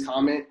sideways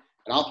comment,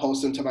 and I'll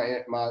post them to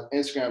my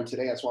Instagram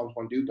today, that's what I'm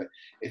gonna do. But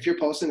if you're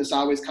posting a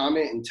sideways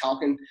comment and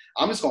talking,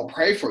 I'm just gonna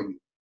pray for you.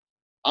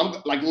 I'm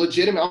like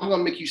legitimate. I'm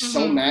gonna make you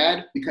so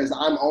mad, because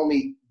I'm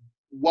only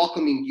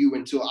welcoming you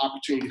into an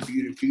opportunity for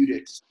you to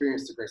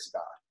experience the grace of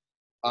God.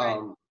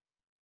 Right.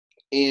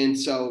 And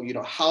so, you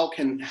know, how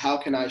can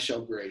I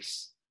show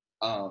grace?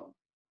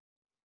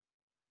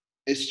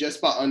 It's just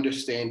by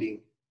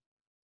understanding,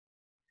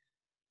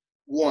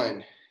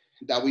 one,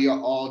 that we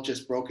are all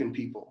just broken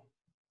people.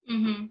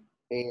 And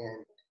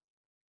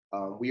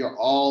we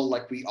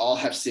all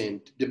have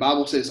sinned. The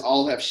Bible says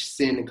all have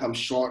sinned and come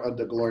short of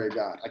the glory of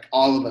God. Like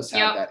all of us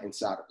have that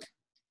inside of us.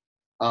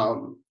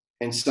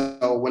 And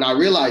so when I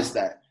realize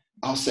that,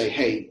 I'll say,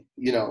 hey,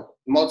 you know,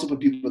 multiple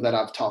people that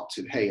I've talked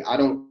to, hey, I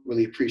don't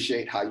really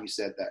appreciate how you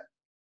said that.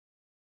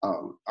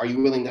 Are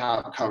you willing to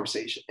have a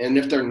conversation? And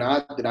if they're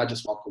not, then I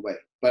just walk away.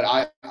 But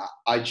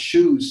I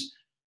choose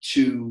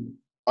to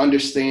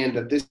understand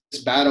that this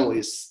battle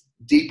is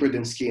deeper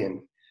than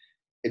skin.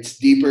 It's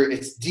deeper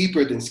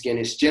than skin.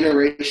 It's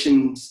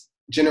generations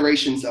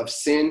of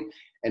sin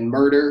and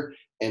murder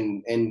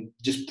and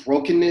just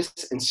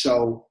brokenness. And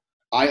so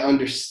I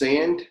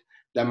understand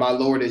that my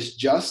Lord is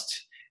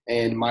just,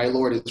 and my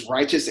Lord is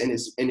righteous in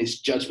his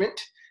judgment.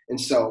 And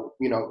so,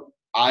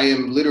 I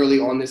am literally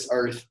on this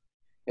earth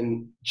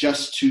and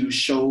just to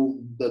show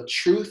the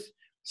truth,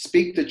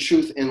 speak the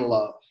truth in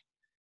love.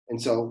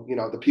 And so,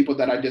 the people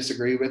that I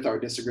disagree with or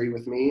disagree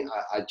with me,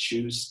 I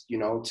choose,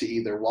 to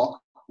either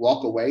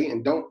walk away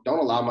and don't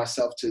allow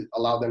myself to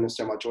allow them to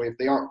steal my joy if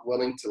they aren't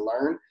willing to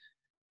learn.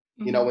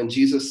 When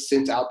Jesus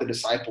sent out the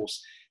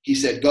disciples, he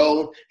said,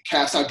 go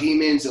cast out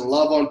demons and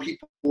love on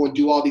people and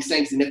do all these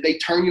things. And if they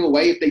turn you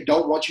away, if they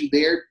don't want you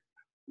there,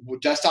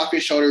 dust off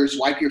your shoulders,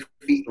 wipe your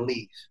feet and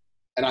leave.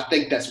 And I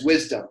think that's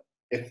wisdom.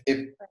 If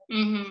they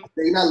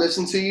not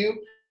listen to you,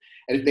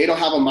 and if they don't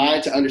have a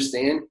mind to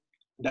understand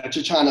that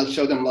you're trying to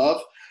show them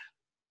love,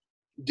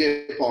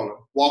 dip on them,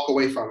 walk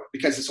away from it,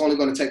 because it's only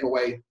going to take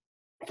away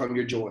from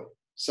your joy.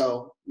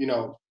 So,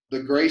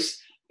 the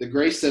grace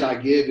that I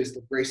give is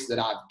the grace that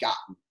I've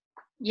gotten.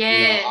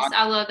 Yes,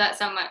 I love that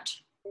so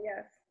much.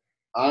 Yes.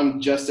 I'm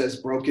just as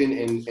broken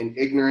and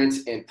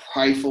ignorant and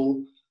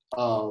prideful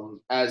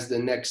as the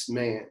next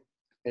man.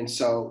 And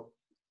so,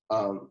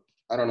 I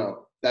don't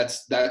know.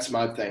 That's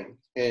my thing.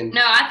 And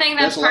no, I think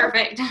that's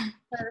perfect.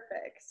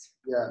 Perfect.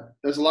 Yeah,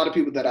 there's a lot of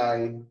people that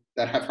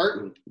have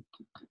hurt me.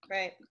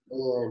 Right.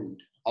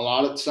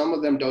 And some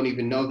of them don't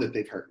even know that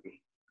they've hurt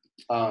me.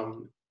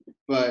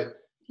 But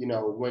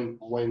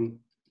when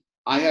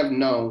I have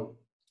known,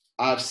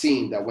 I've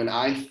seen that when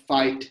I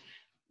fight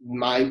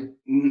my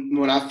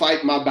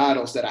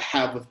battles that I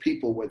have with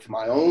people with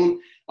my own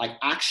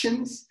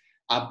actions,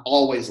 I've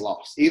always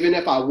lost. Even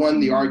if I won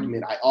the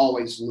argument, I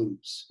always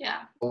lose.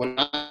 Yeah. But when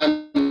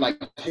I'm like,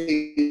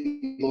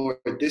 hey, Lord,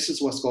 this is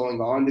what's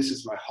going on. This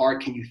is my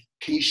heart. Can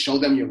you show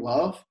them your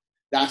love?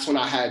 That's when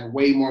I had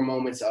way more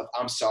moments of,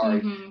 I'm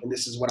sorry. And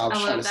this is what I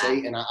was trying to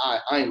say. And I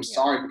am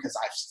sorry because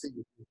I've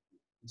sinned.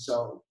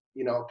 So,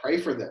 pray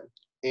for them.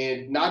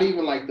 And not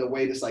even the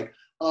way that's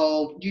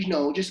oh,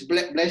 just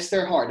bless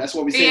their heart. That's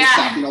what we say in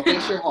South,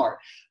 bless your heart.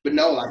 But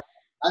no,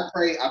 I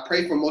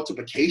pray for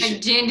multiplication.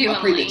 I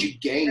pray that you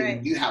gain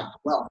and you have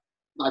wealth.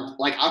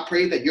 I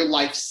pray that your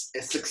life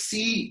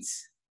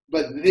succeeds,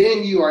 but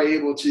then you are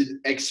able to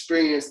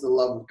experience the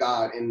love of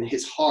God and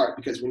his heart,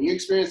 because when you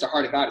experience the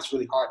heart of God, it's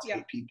really hard to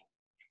hate people.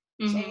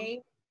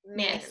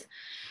 Yes.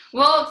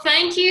 Well,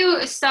 thank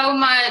you so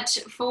much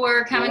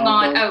for coming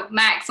on. Oh,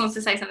 Max wants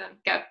to say something.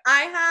 Go.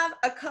 I have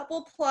a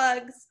couple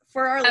plugs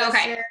for our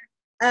listeners.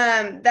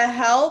 The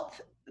Help,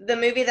 the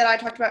movie that I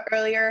talked about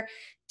earlier,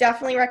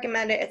 definitely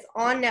recommend it. It's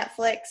on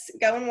Netflix.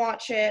 Go and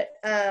watch it.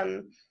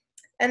 And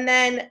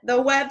then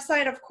the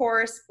website, of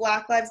course,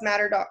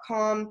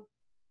 blacklivesmatter.com,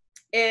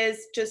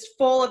 is just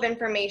full of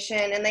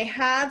information. And they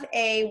have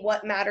a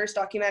What Matters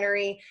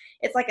documentary.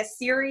 It's like a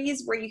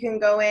series where you can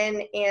go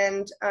in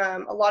and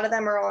a lot of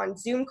them are on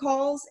Zoom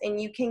calls,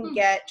 and you can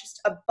get just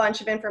a bunch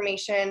of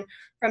information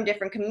from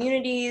different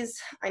communities.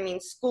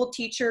 School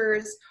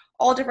teachers,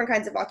 all different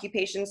kinds of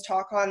occupations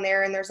talk on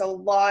there, and there's a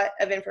lot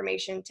of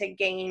information to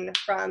gain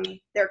from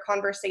their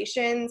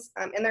conversations.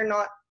 And they're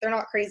not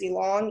crazy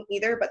long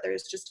either, but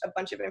there's just a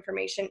bunch of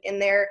information in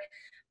there.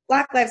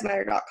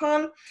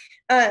 blacklivesmatter.com.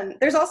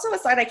 There's also a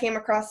site I came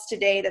across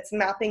today that's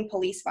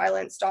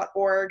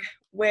mappingpoliceviolence.org,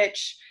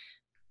 which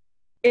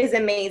is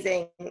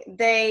amazing.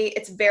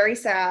 It's very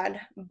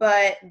sad,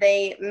 but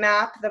they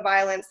map the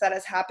violence that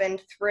has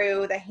happened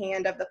through the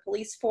hand of the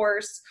police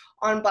force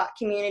on Black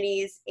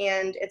communities,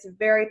 and it's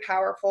very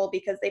powerful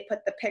because they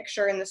put the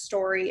picture and the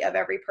story of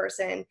every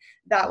person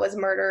that was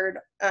murdered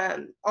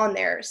on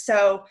there.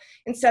 So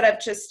instead of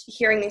just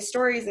hearing these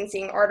stories and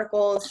seeing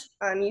articles,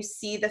 you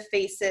see the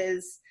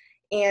faces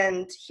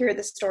and hear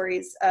the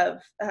stories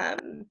of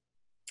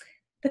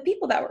the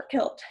people that were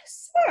killed.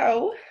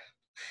 So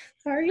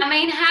sorry.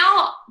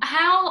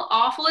 How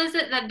awful is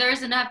it that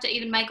there's enough to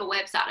even make a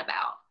website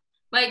about?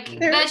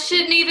 That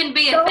shouldn't even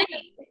be a thing.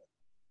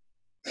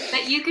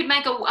 That you could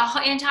make a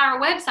entire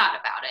website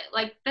about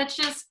it. That's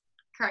just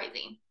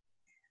crazy.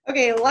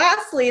 Okay,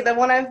 lastly, the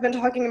one I've been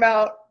talking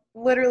about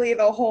literally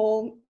the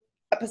whole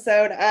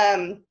episode,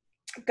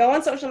 go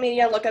on social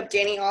media, look up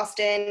Danny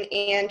Austin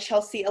and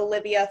Chelsea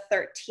Olivia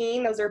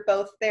 13. Those are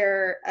both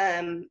their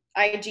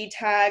IG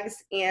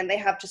tags, and they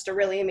have just a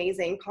really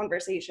amazing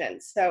conversation.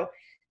 So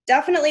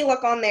definitely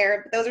look on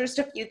there. Those are just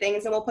a few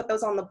things, and we'll put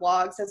those on the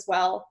blogs as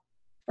well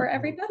for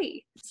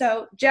everybody.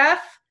 So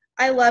Jeff,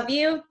 I love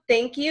you.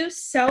 Thank you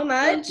so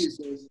much. Thank you,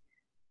 sis.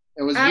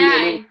 It was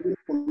beautiful.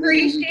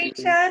 Appreciate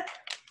you.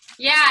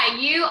 Yeah,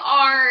 you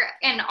are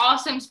an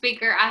awesome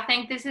speaker. I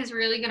think this is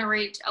really going to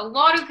reach a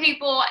lot of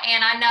people,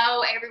 and I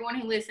know everyone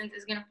who listens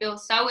is going to feel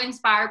so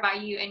inspired by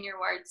you and your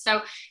words.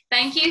 So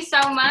thank you so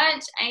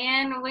much,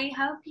 and we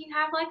hope you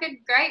have a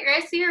great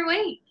rest of your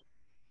week.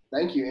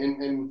 Thank you.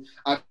 And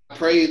I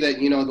pray that,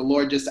 the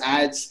Lord just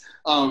adds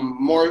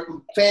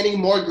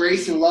fanning more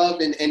grace and love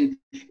and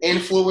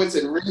influence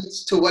and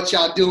reach to what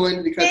y'all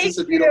doing, because it's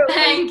a beautiful thing.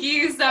 Thank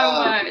you so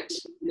much.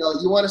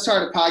 You want to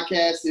start a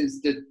podcast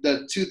is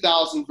the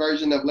 2000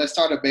 version of Let's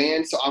Start a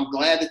Band. So I'm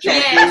glad that y'all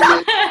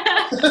doing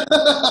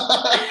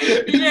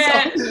it.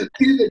 Yeah. So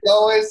keep it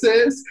going,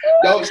 sis.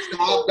 Don't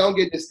stop. Don't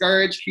get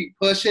discouraged. Keep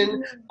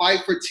pushing.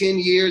 Fight for 10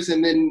 years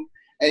and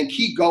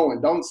keep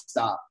going. Don't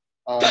stop.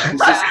 I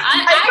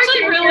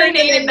actually really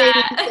needed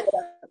that.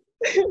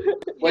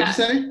 What'd you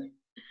say?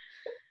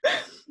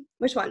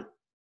 Which one?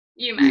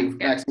 You, Max.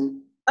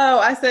 Maxine. Oh,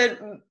 I said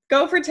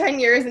go for 10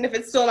 years, and if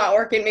it's still not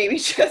working, maybe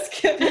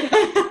just give it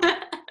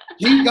up.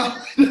 Keep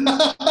going.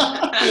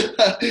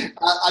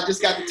 I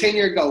just got the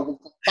 10-year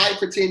goal. Fight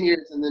for 10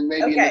 years, and then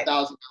maybe in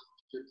 1,000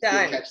 you'll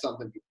catch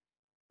something.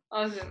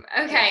 Awesome.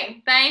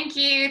 Okay. Thank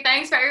you.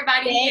 Thanks for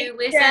everybody who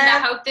listened. I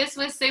hope this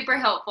was super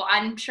helpful.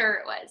 I'm sure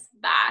it was.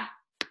 Bye.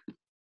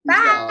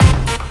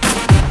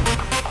 Bye.